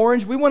Church of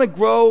Orange, we want to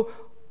grow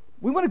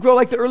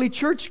like the early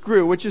church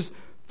grew, which is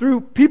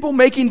through people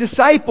making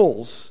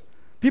disciples,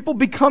 people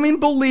becoming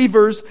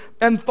believers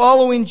and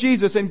following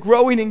Jesus and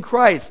growing in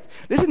Christ.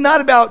 This is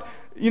not about,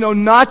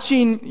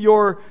 notching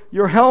your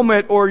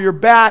helmet or your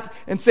bat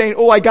and saying,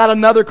 oh, I got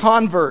another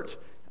convert.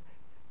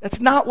 That's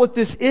not what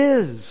this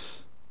is.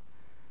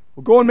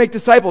 We'll go and make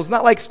disciples. It's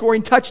not like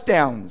scoring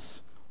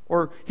touchdowns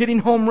or hitting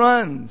home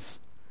runs.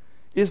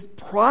 It's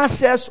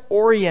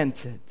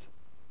process-oriented.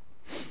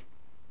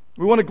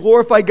 We want to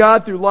glorify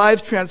God through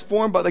lives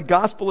transformed by the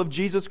gospel of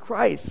Jesus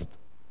Christ.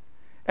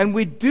 And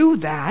we do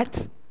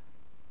that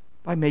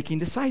by making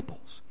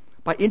disciples,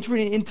 by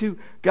entering into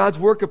God's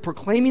work of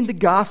proclaiming the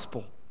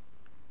gospel.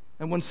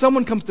 And when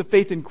someone comes to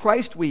faith in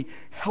Christ, we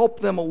help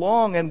them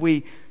along and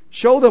we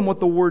show them what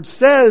the Word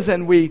says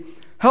and we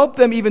help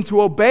them even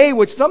to obey,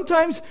 which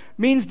sometimes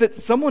means that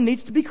someone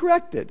needs to be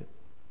corrected.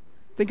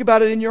 Think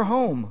about it in your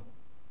home.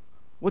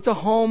 What's a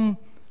home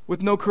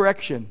with no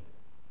correction?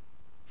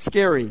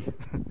 Scary.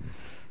 We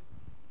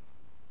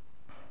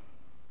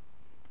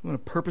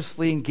want to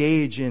purposefully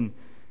engage in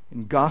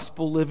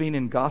gospel living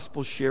and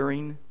gospel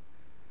sharing.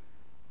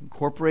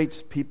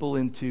 Incorporates people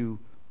into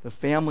the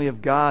family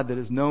of God that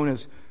is known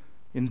as,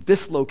 in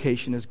this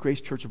location, as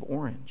Grace Church of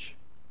Orange.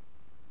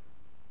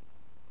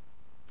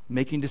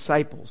 Making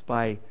disciples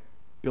by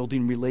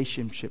building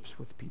relationships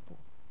with people.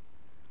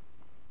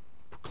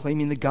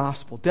 Proclaiming the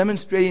gospel.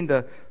 Demonstrating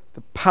the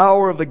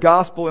power of the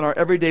gospel in our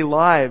everyday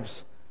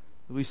lives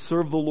as we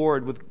serve the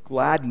Lord with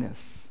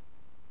gladness.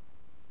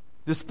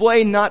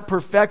 Displaying not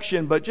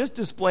perfection, but just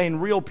displaying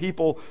real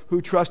people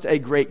who trust a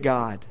great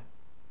God.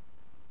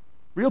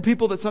 Real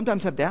people that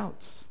sometimes have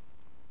doubts.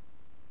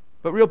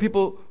 But real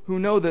people who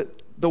know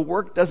that the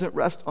work doesn't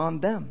rest on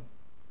them.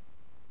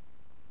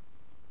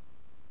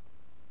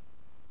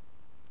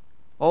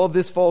 All of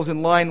this falls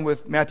in line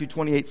with Matthew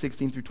 28,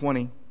 16 through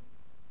 20.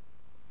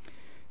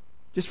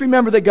 Just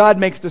remember that God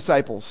makes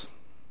disciples.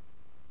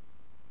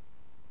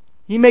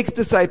 He makes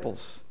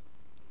disciples.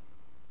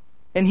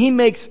 And he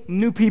makes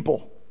new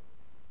people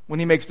when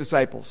he makes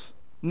disciples,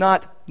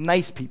 not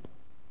nice people.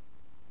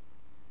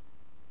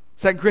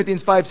 2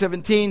 Corinthians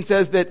 5:17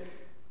 says that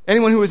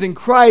anyone who is in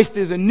Christ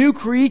is a new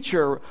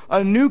creature,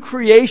 a new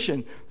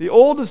creation. The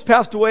old has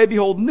passed away,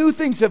 behold, new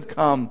things have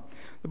come.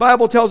 The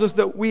Bible tells us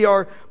that we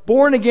are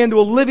born again to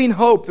a living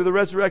hope through the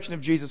resurrection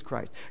of Jesus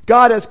Christ.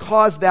 God has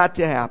caused that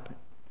to happen.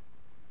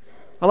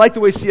 I like the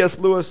way C.S.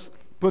 Lewis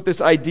put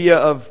this idea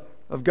of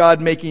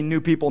God making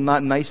new people,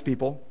 not nice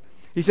people.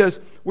 He says,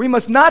 we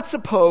must not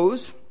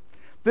suppose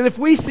that if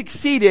we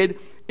succeeded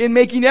in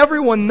making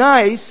everyone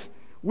nice,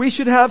 we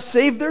should have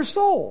saved their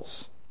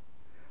souls.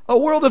 A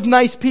world of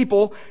nice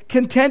people,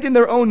 content in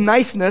their own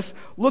niceness,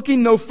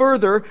 looking no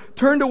further,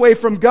 turned away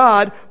from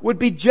God, would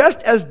be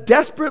just as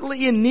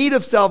desperately in need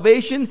of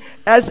salvation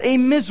as a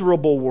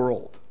miserable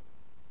world.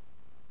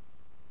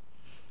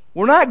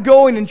 We're not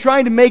going and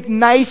trying to make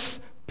nice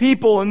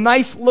people and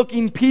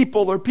nice-looking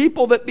people or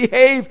people that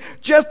behave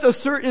just a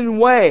certain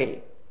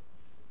way.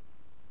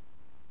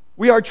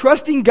 We are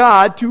trusting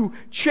God to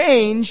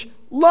change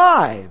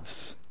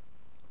lives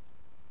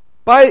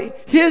by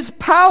his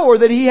power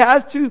that he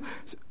has to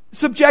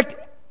subject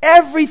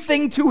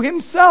everything to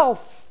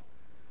himself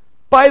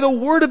by the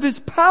word of his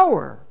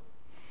power.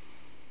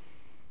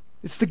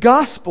 It's the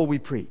gospel we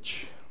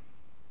preach.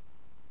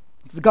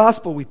 It's the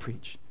gospel we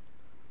preach.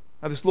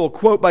 I have this little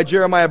quote by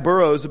Jeremiah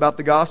Burroughs about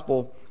the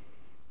gospel.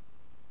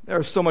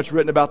 There's so much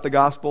written about the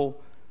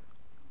gospel.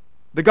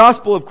 The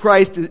gospel of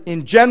Christ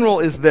in general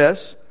is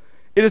this.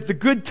 It is the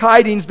good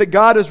tidings that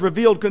God has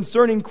revealed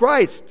concerning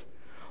Christ.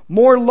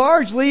 More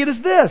largely, it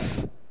is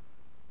this.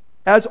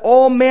 As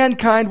all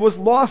mankind was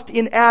lost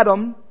in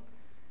Adam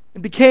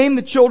and became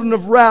the children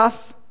of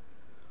wrath,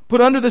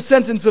 put under the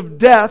sentence of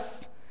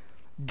death,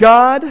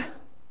 God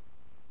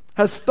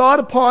has thought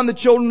upon the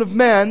children of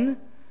men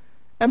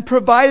and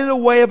provided a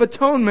way of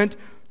atonement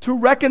to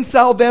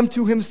reconcile them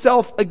to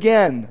himself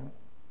again.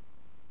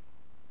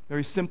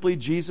 Very simply,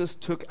 Jesus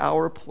took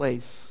our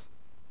place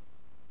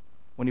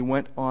when he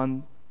went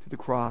on to the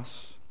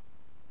cross.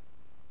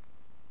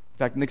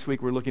 fact, next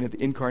week we're looking at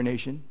the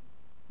incarnation.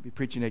 We'll be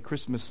preaching a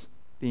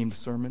Christmas-themed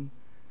sermon.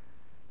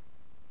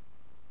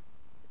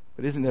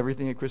 But isn't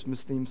everything a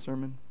Christmas-themed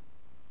sermon?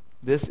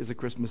 This is a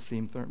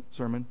Christmas-themed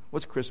sermon.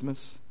 What's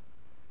Christmas?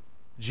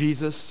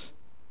 Jesus,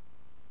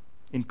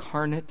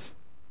 incarnate,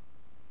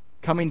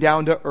 coming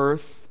down to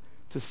earth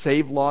to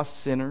save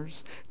lost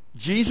sinners.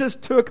 Jesus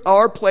took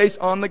our place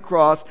on the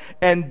cross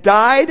and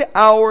died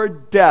our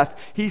death.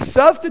 He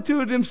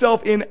substituted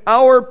himself in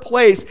our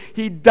place.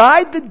 He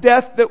died the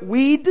death that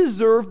we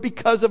deserve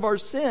because of our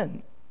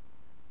sin.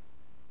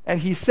 And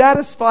he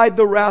satisfied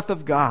the wrath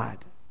of God.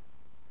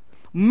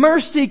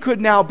 Mercy could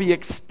now be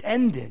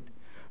extended.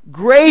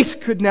 Grace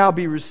could now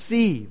be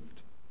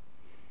received.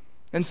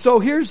 And so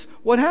here's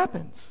what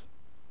happens.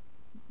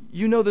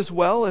 You know this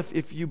well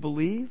if you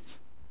believe.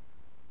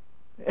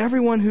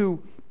 Everyone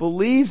who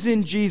believes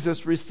in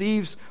Jesus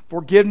receives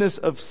forgiveness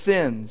of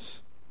sins.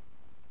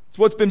 It's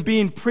what's been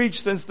being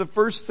preached since the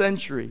first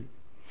century.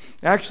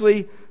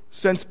 Actually,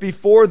 since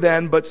before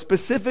then, but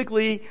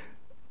specifically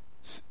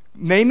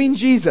naming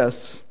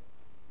Jesus.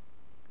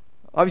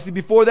 Obviously,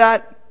 before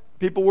that,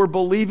 people were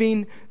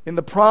believing in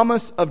the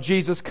promise of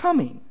Jesus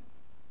coming.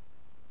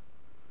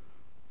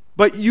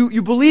 But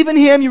you believe in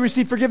him, you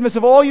receive forgiveness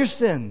of all your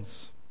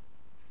sins.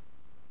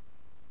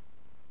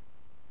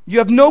 You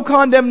have no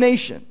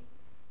condemnation.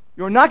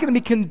 You're not going to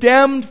be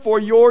condemned for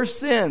your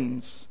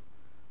sins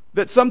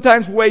that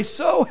sometimes weigh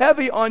so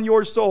heavy on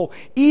your soul,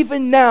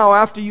 even now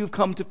after you've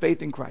come to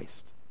faith in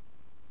Christ.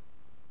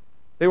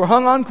 They were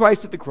hung on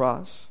Christ at the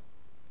cross.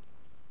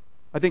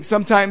 I think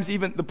sometimes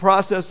even the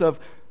process of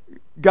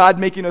God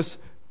making us,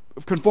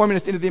 of conforming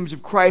us into the image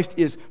of Christ,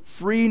 is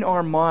freeing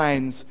our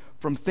minds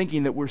from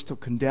thinking that we're still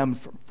condemned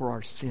for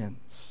our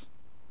sins.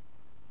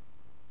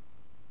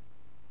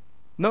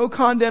 No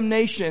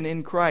condemnation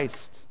in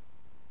Christ.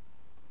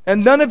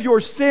 And none of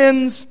your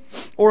sins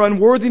or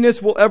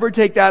unworthiness will ever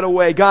take that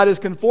away. God is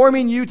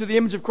conforming you to the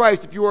image of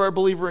Christ if you are a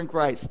believer in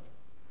Christ.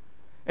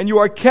 And you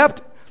are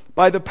kept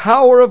by the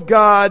power of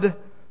God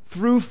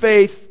through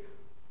faith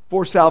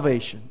for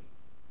salvation.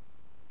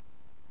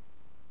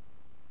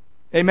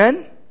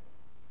 Amen?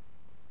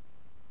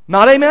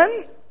 Not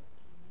amen?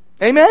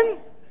 Amen?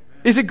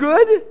 Is it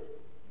good?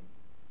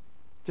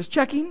 Just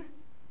checking.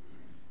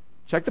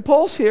 Check the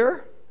pulse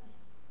here.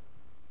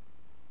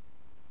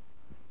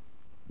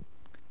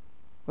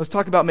 Let's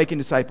talk about making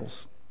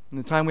disciples. In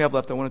the time we have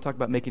left, I want to talk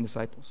about making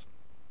disciples.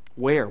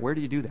 Where? Where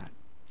do you do that?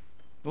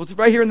 Well, it's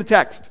right here in the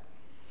text.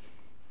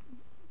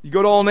 You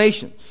go to all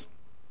nations.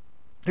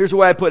 Here's the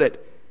way I put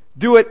it.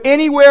 Do it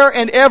anywhere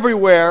and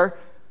everywhere,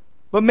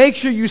 but make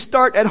sure you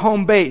start at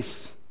home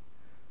base.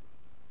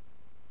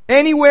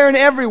 Anywhere and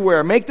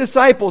everywhere. Make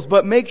disciples,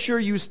 but make sure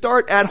you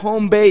start at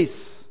home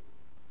base.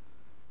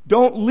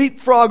 Don't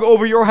leapfrog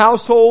over your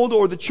household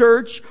or the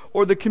church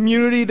or the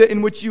community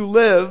in which you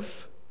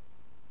live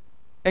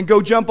and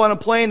go jump on a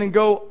plane and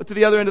go to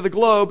the other end of the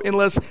globe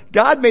unless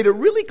God made it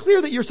really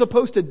clear that you're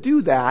supposed to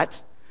do that,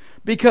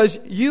 because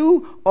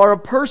you are a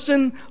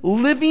person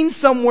living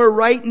somewhere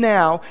right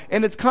now,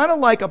 and it's kind of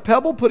like a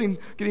pebble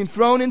getting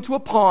thrown into a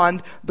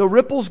pond. The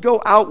ripples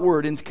go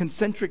outward in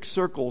concentric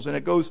circles, and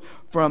it goes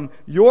from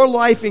your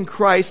life in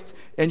Christ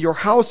and your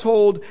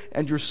household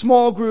and your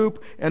small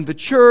group and the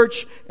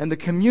church and the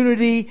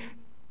community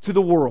to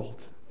the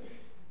world.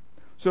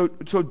 So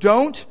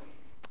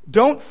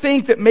don't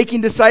think that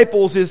making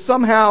disciples is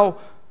somehow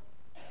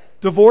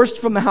divorced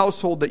from the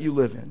household that you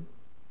live in,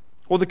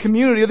 or the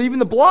community, or even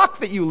the block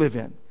that you live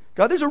in.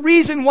 God, there's a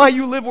reason why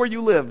you live where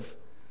you live.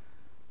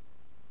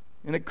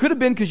 And it could have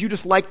been because you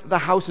just liked the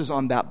houses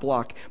on that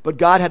block. But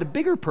God had a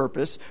bigger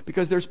purpose,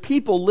 because there's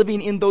people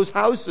living in those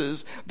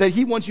houses that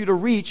he wants you to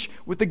reach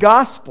with the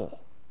gospel.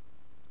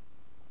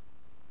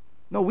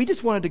 No, we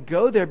just wanted to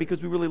go there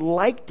because we really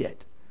liked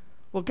it.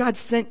 Well, God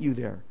sent you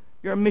there.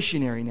 You're a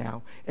missionary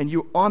now, and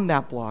you're on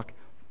that block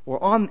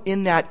or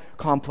in that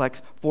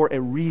complex for a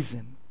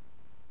reason.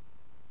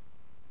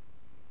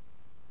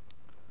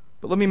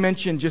 But let me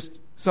mention just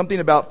something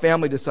about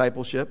family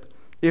discipleship.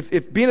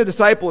 If being a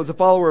disciple is a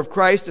follower of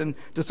Christ and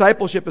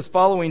discipleship is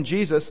following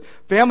Jesus,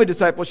 family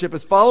discipleship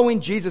is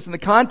following Jesus in the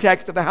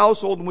context of the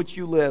household in which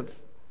you live.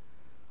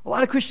 A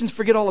lot of Christians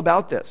forget all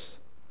about this.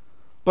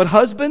 But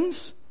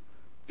husbands,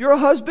 if you're a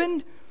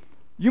husband,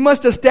 you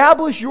must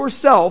establish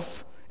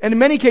yourself, and in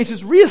many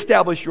cases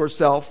reestablish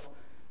yourself,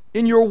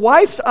 in your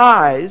wife's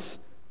eyes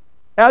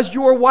as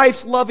your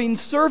wife's loving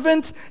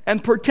servant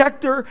and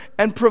protector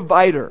and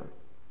provider.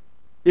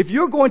 If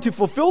you're going to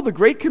fulfill the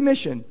Great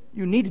Commission,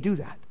 you need to do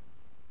that.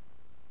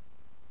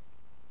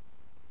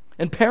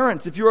 And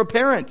parents, if you're a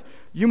parent,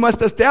 you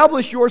must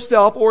establish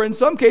yourself, or in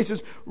some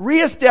cases,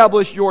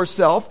 reestablish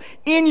yourself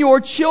in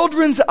your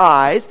children's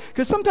eyes,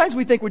 because sometimes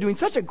we think we're doing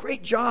such a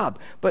great job,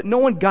 but no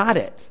one got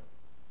it.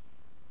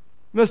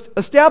 You must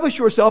establish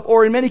yourself,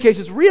 or in many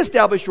cases,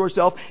 reestablish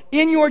yourself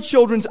in your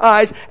children's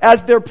eyes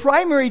as their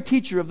primary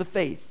teacher of the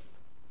faith,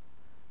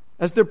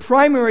 as their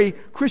primary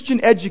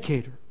Christian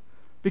educator,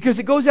 because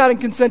it goes out in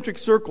concentric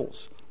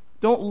circles.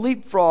 Don't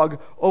leapfrog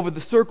over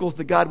the circles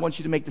that God wants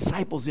you to make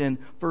disciples in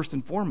first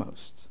and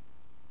foremost.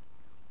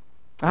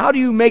 How do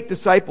you make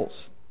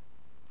disciples?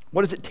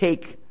 What does it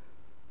take?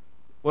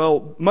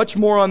 Well, much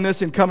more on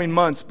this in coming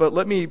months, but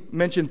let me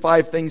mention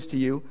 5 things to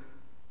you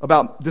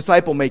about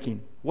disciple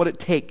making, what it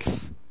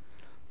takes.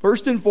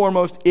 First and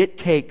foremost, it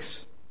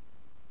takes.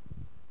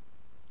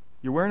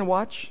 You're wearing a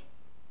watch?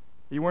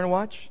 Are you wearing a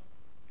watch?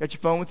 Got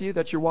your phone with you?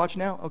 That's your watch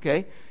now?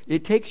 Okay.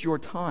 It takes your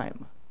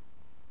time.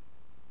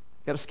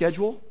 Got a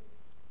schedule?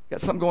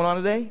 Got something going on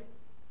today?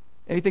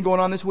 Anything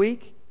going on this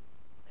week?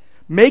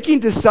 Making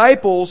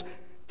disciples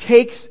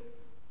takes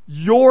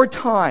your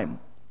time.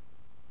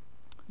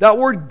 That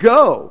word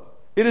go,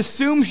 it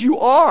assumes you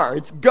are.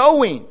 It's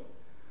going.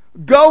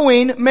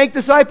 Going, make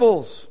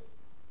disciples.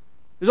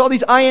 There's all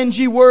these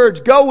ing words,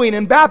 going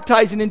and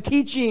baptizing and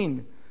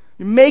teaching.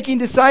 You're making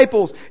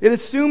disciples. It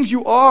assumes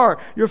you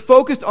are. You're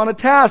focused on a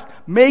task,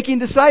 making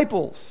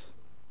disciples.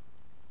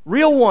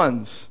 Real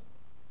ones.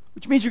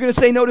 Which means you're going to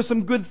say no to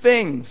some good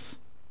things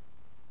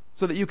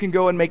so that you can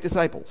go and make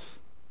disciples.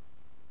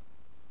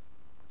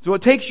 So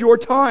it takes your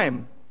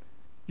time.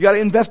 You got to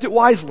invest it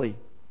wisely.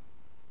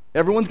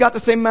 Everyone's got the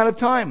same amount of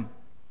time.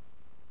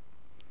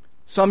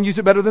 Some use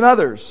it better than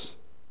others.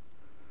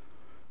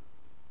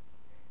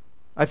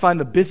 I find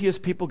the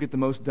busiest people get the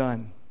most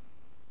done.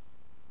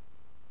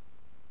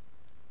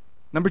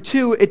 Number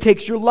 2, it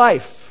takes your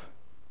life.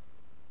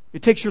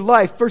 It takes your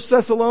life. 1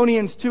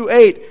 Thessalonians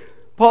 2:8,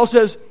 Paul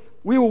says,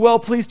 we were well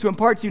pleased to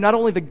impart to you not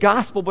only the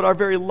gospel, but our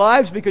very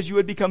lives, because you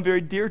had become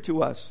very dear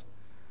to us.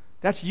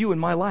 That's you in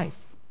my life.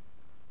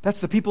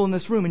 That's the people in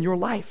this room in your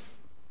life.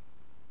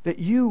 That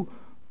you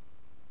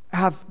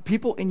have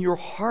people in your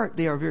heart.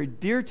 They are very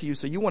dear to you,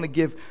 so you want to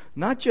give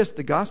not just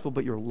the gospel,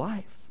 but your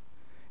life.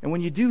 And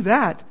when you do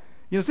that,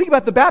 think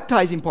about the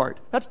baptizing part.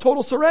 That's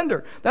total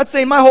surrender. That's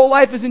saying my whole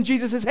life is in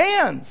Jesus'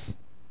 hands.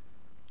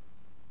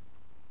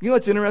 You know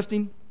what's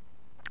interesting?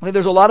 I think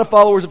there's a lot of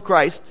followers of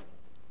Christ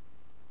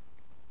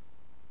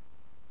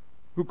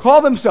who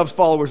call themselves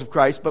followers of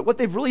Christ, but what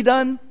they've really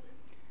done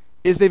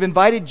is they've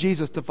invited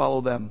Jesus to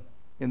follow them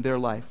in their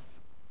life.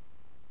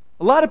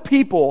 A lot of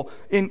people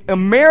in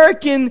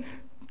American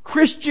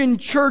Christian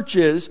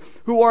churches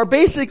who are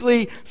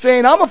basically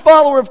saying, I'm a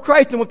follower of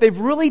Christ, and what they've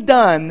really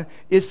done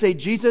is say,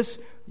 Jesus,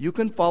 you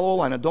can follow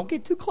along. Now, don't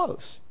get too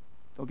close.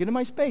 Don't get in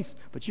my space,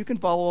 but you can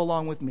follow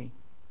along with me.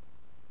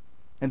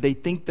 And they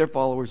think they're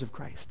followers of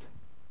Christ.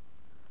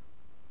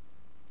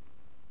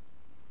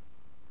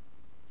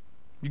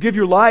 You give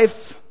your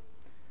life,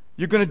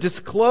 you're going to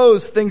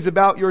disclose things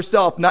about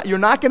yourself. You're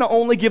not going to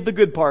only give the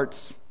good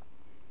parts.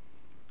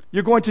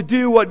 You're going to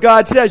do what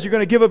God says. You're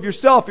going to give of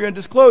yourself. You're going to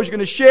disclose. You're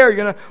going to share.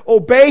 You're going to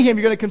obey Him.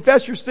 You're going to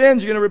confess your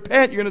sins. You're going to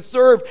repent. You're going to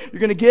serve.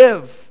 You're going to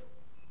give.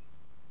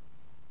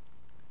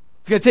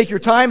 It's going to take your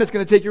time. It's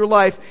going to take your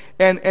life.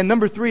 And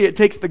number 3, it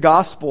takes the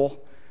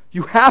gospel.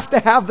 You have to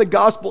have the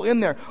gospel in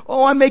there.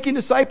 Oh, I'm making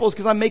disciples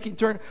because I'm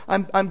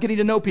getting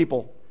to know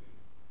people.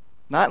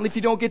 Not if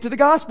you don't get to the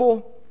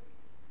gospel.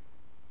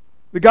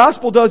 The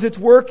gospel does its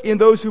work in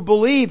those who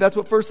believe. That's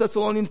what 1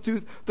 Thessalonians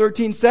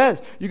 2:13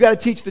 says. You got to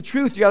teach the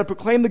truth. You got to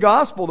proclaim the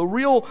gospel, the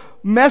real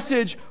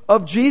message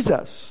of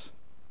Jesus.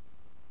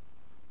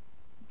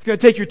 It's going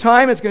to take your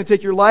time. It's going to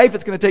take your life.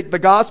 It's going to take the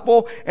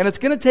gospel. And it's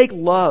going to take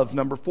love,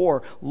 number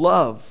 4.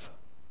 Love.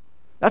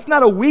 That's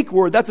not a weak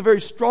word. That's a very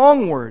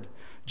strong word.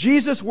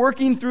 Jesus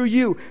working through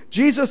you.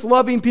 Jesus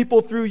loving people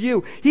through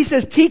you. He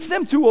says, teach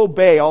them to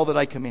obey all that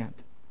I command.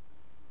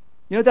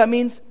 You know what that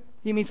means?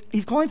 He means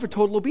He's calling for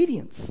total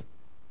obedience.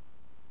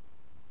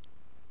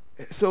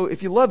 So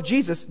if you love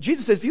Jesus,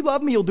 Jesus says, if you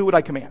love me, you'll do what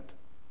I command.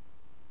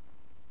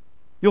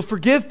 You'll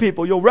forgive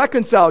people. You'll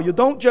reconcile. You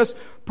don't just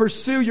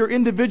pursue your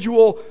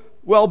individual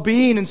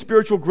well-being and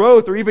spiritual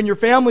growth, or even your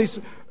family's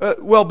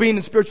well-being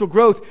and spiritual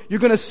growth. You're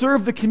going to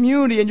serve the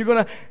community, and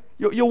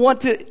you'll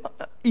want to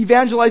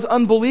evangelize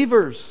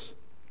unbelievers.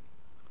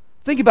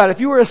 Think about it. If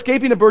you were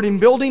escaping a burning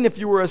building, if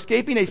you were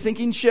escaping a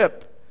sinking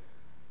ship,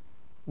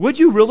 would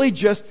you really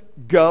just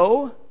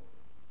go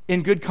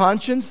in good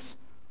conscience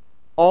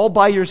all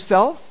by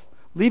yourself?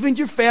 Leaving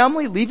your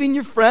family, leaving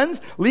your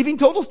friends, leaving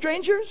total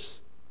strangers?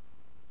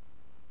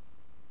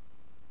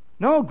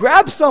 No,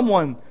 grab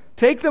someone.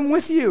 Take them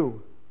with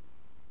you.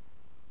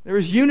 There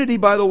is unity,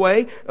 by the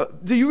way.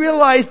 Do you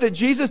realize that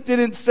Jesus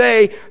didn't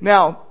say,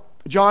 now,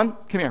 John,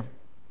 come here.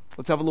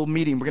 Let's have a little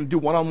meeting. We're going to do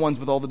one-on-ones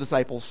with all the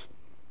disciples.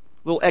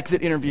 Little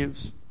exit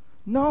interviews.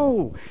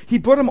 No. He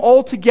brought them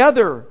all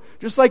together,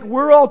 just like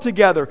we're all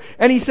together.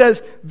 And He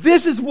says,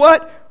 this is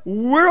what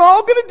we're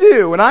all going to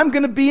do, and I'm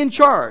going to be in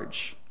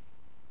charge.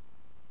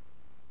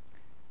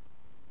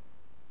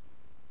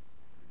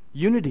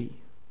 Unity.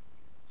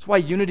 That's why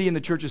unity in the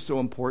church is so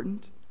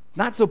important.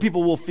 Not so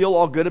people will feel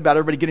all good about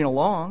everybody getting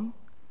along.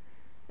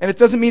 And it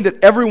doesn't mean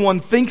that everyone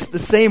thinks the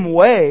same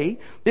way.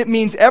 It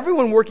means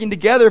everyone working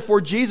together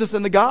for Jesus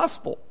and the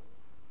gospel.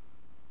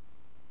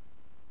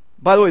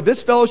 By the way,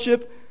 this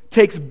fellowship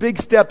takes big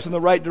steps in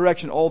the right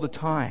direction all the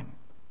time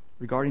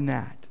regarding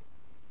that.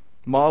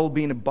 Model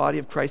being a body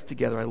of Christ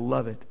together. I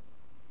love it.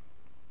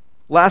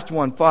 Last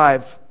one,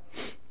 5.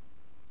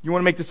 You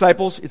want to make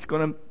disciples? It's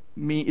going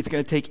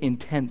to take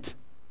intent.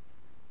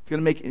 It's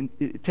going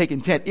to take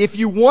intent. If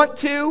you want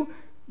to,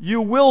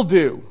 you will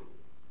do.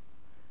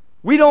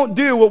 We don't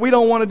do what we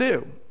don't want to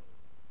do.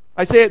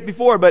 I say it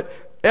before, but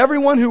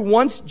everyone who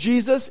wants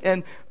Jesus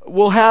and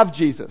will have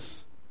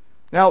Jesus.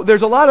 Now,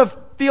 there's a lot of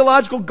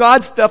theological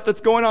God stuff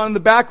that's going on in the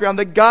background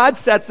that God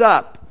sets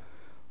up.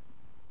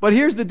 But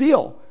here's the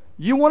deal.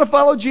 You want to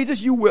follow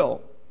Jesus, you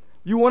will.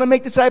 You want to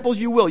make disciples,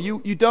 you will.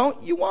 You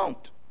don't, you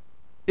won't.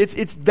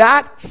 It's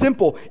that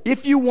simple.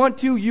 If you want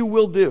to, you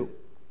will do.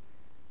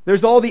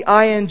 There's all the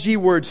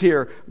ing words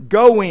here.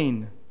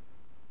 Going,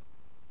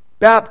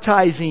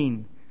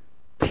 baptizing,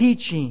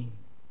 teaching.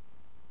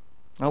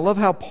 I love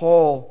how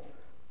Paul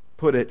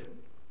put it.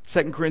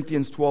 2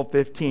 Corinthians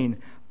 12:15.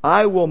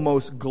 I will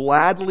most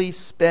gladly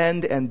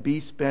spend and be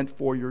spent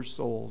for your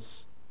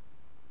souls.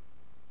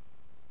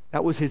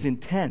 That was his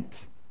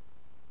intent.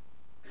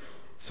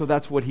 So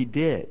that's what he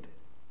did.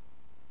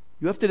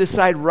 You have to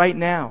decide right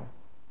now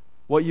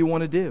what you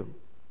want to do,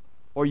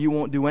 or you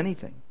won't do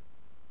anything.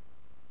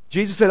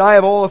 Jesus said, I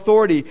have all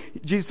authority.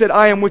 Jesus said,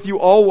 I am with you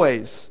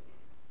always.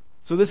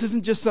 So this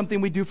isn't just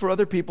something we do for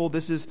other people.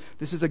 This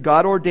is a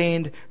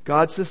God-ordained,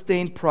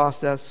 God-sustained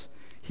process.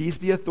 He's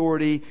the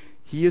authority.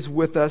 He is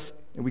with us,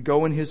 and we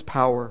go in His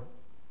power.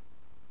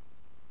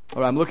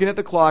 All right, I'm looking at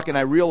the clock, and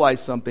I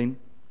realize something.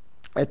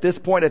 At this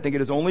point, I think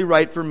it is only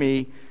right for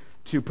me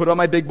to put on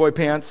my big boy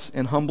pants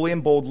and humbly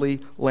and boldly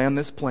land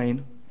this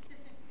plane.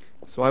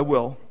 So I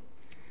will.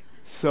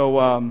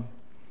 So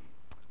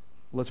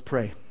let's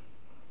pray.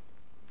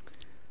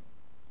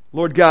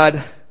 Lord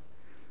God,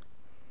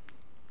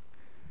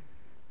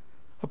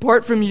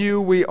 apart from you,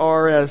 we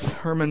are, as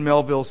Herman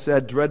Melville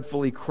said,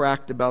 dreadfully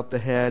cracked about the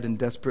head and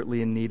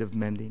desperately in need of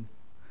mending.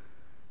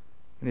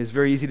 And it is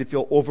very easy to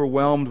feel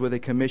overwhelmed with a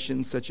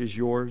commission such as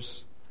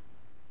yours.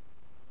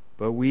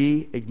 But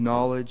we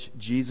acknowledge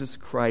Jesus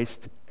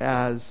Christ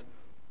as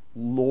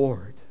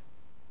Lord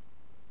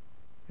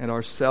and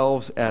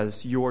ourselves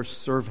as your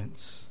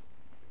servants.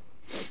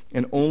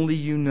 And only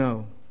you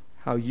know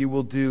how you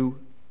will do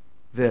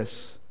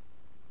this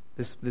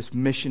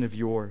mission of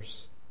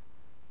yours.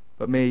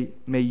 But may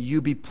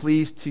you be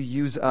pleased to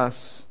use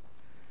us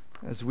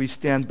as we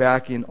stand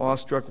back in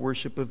awestruck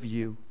worship of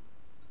you.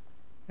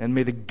 And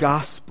may the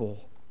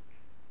gospel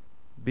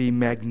be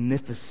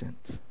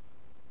magnificent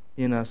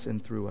in us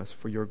and through us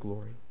for your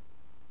glory.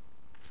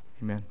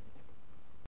 Amen.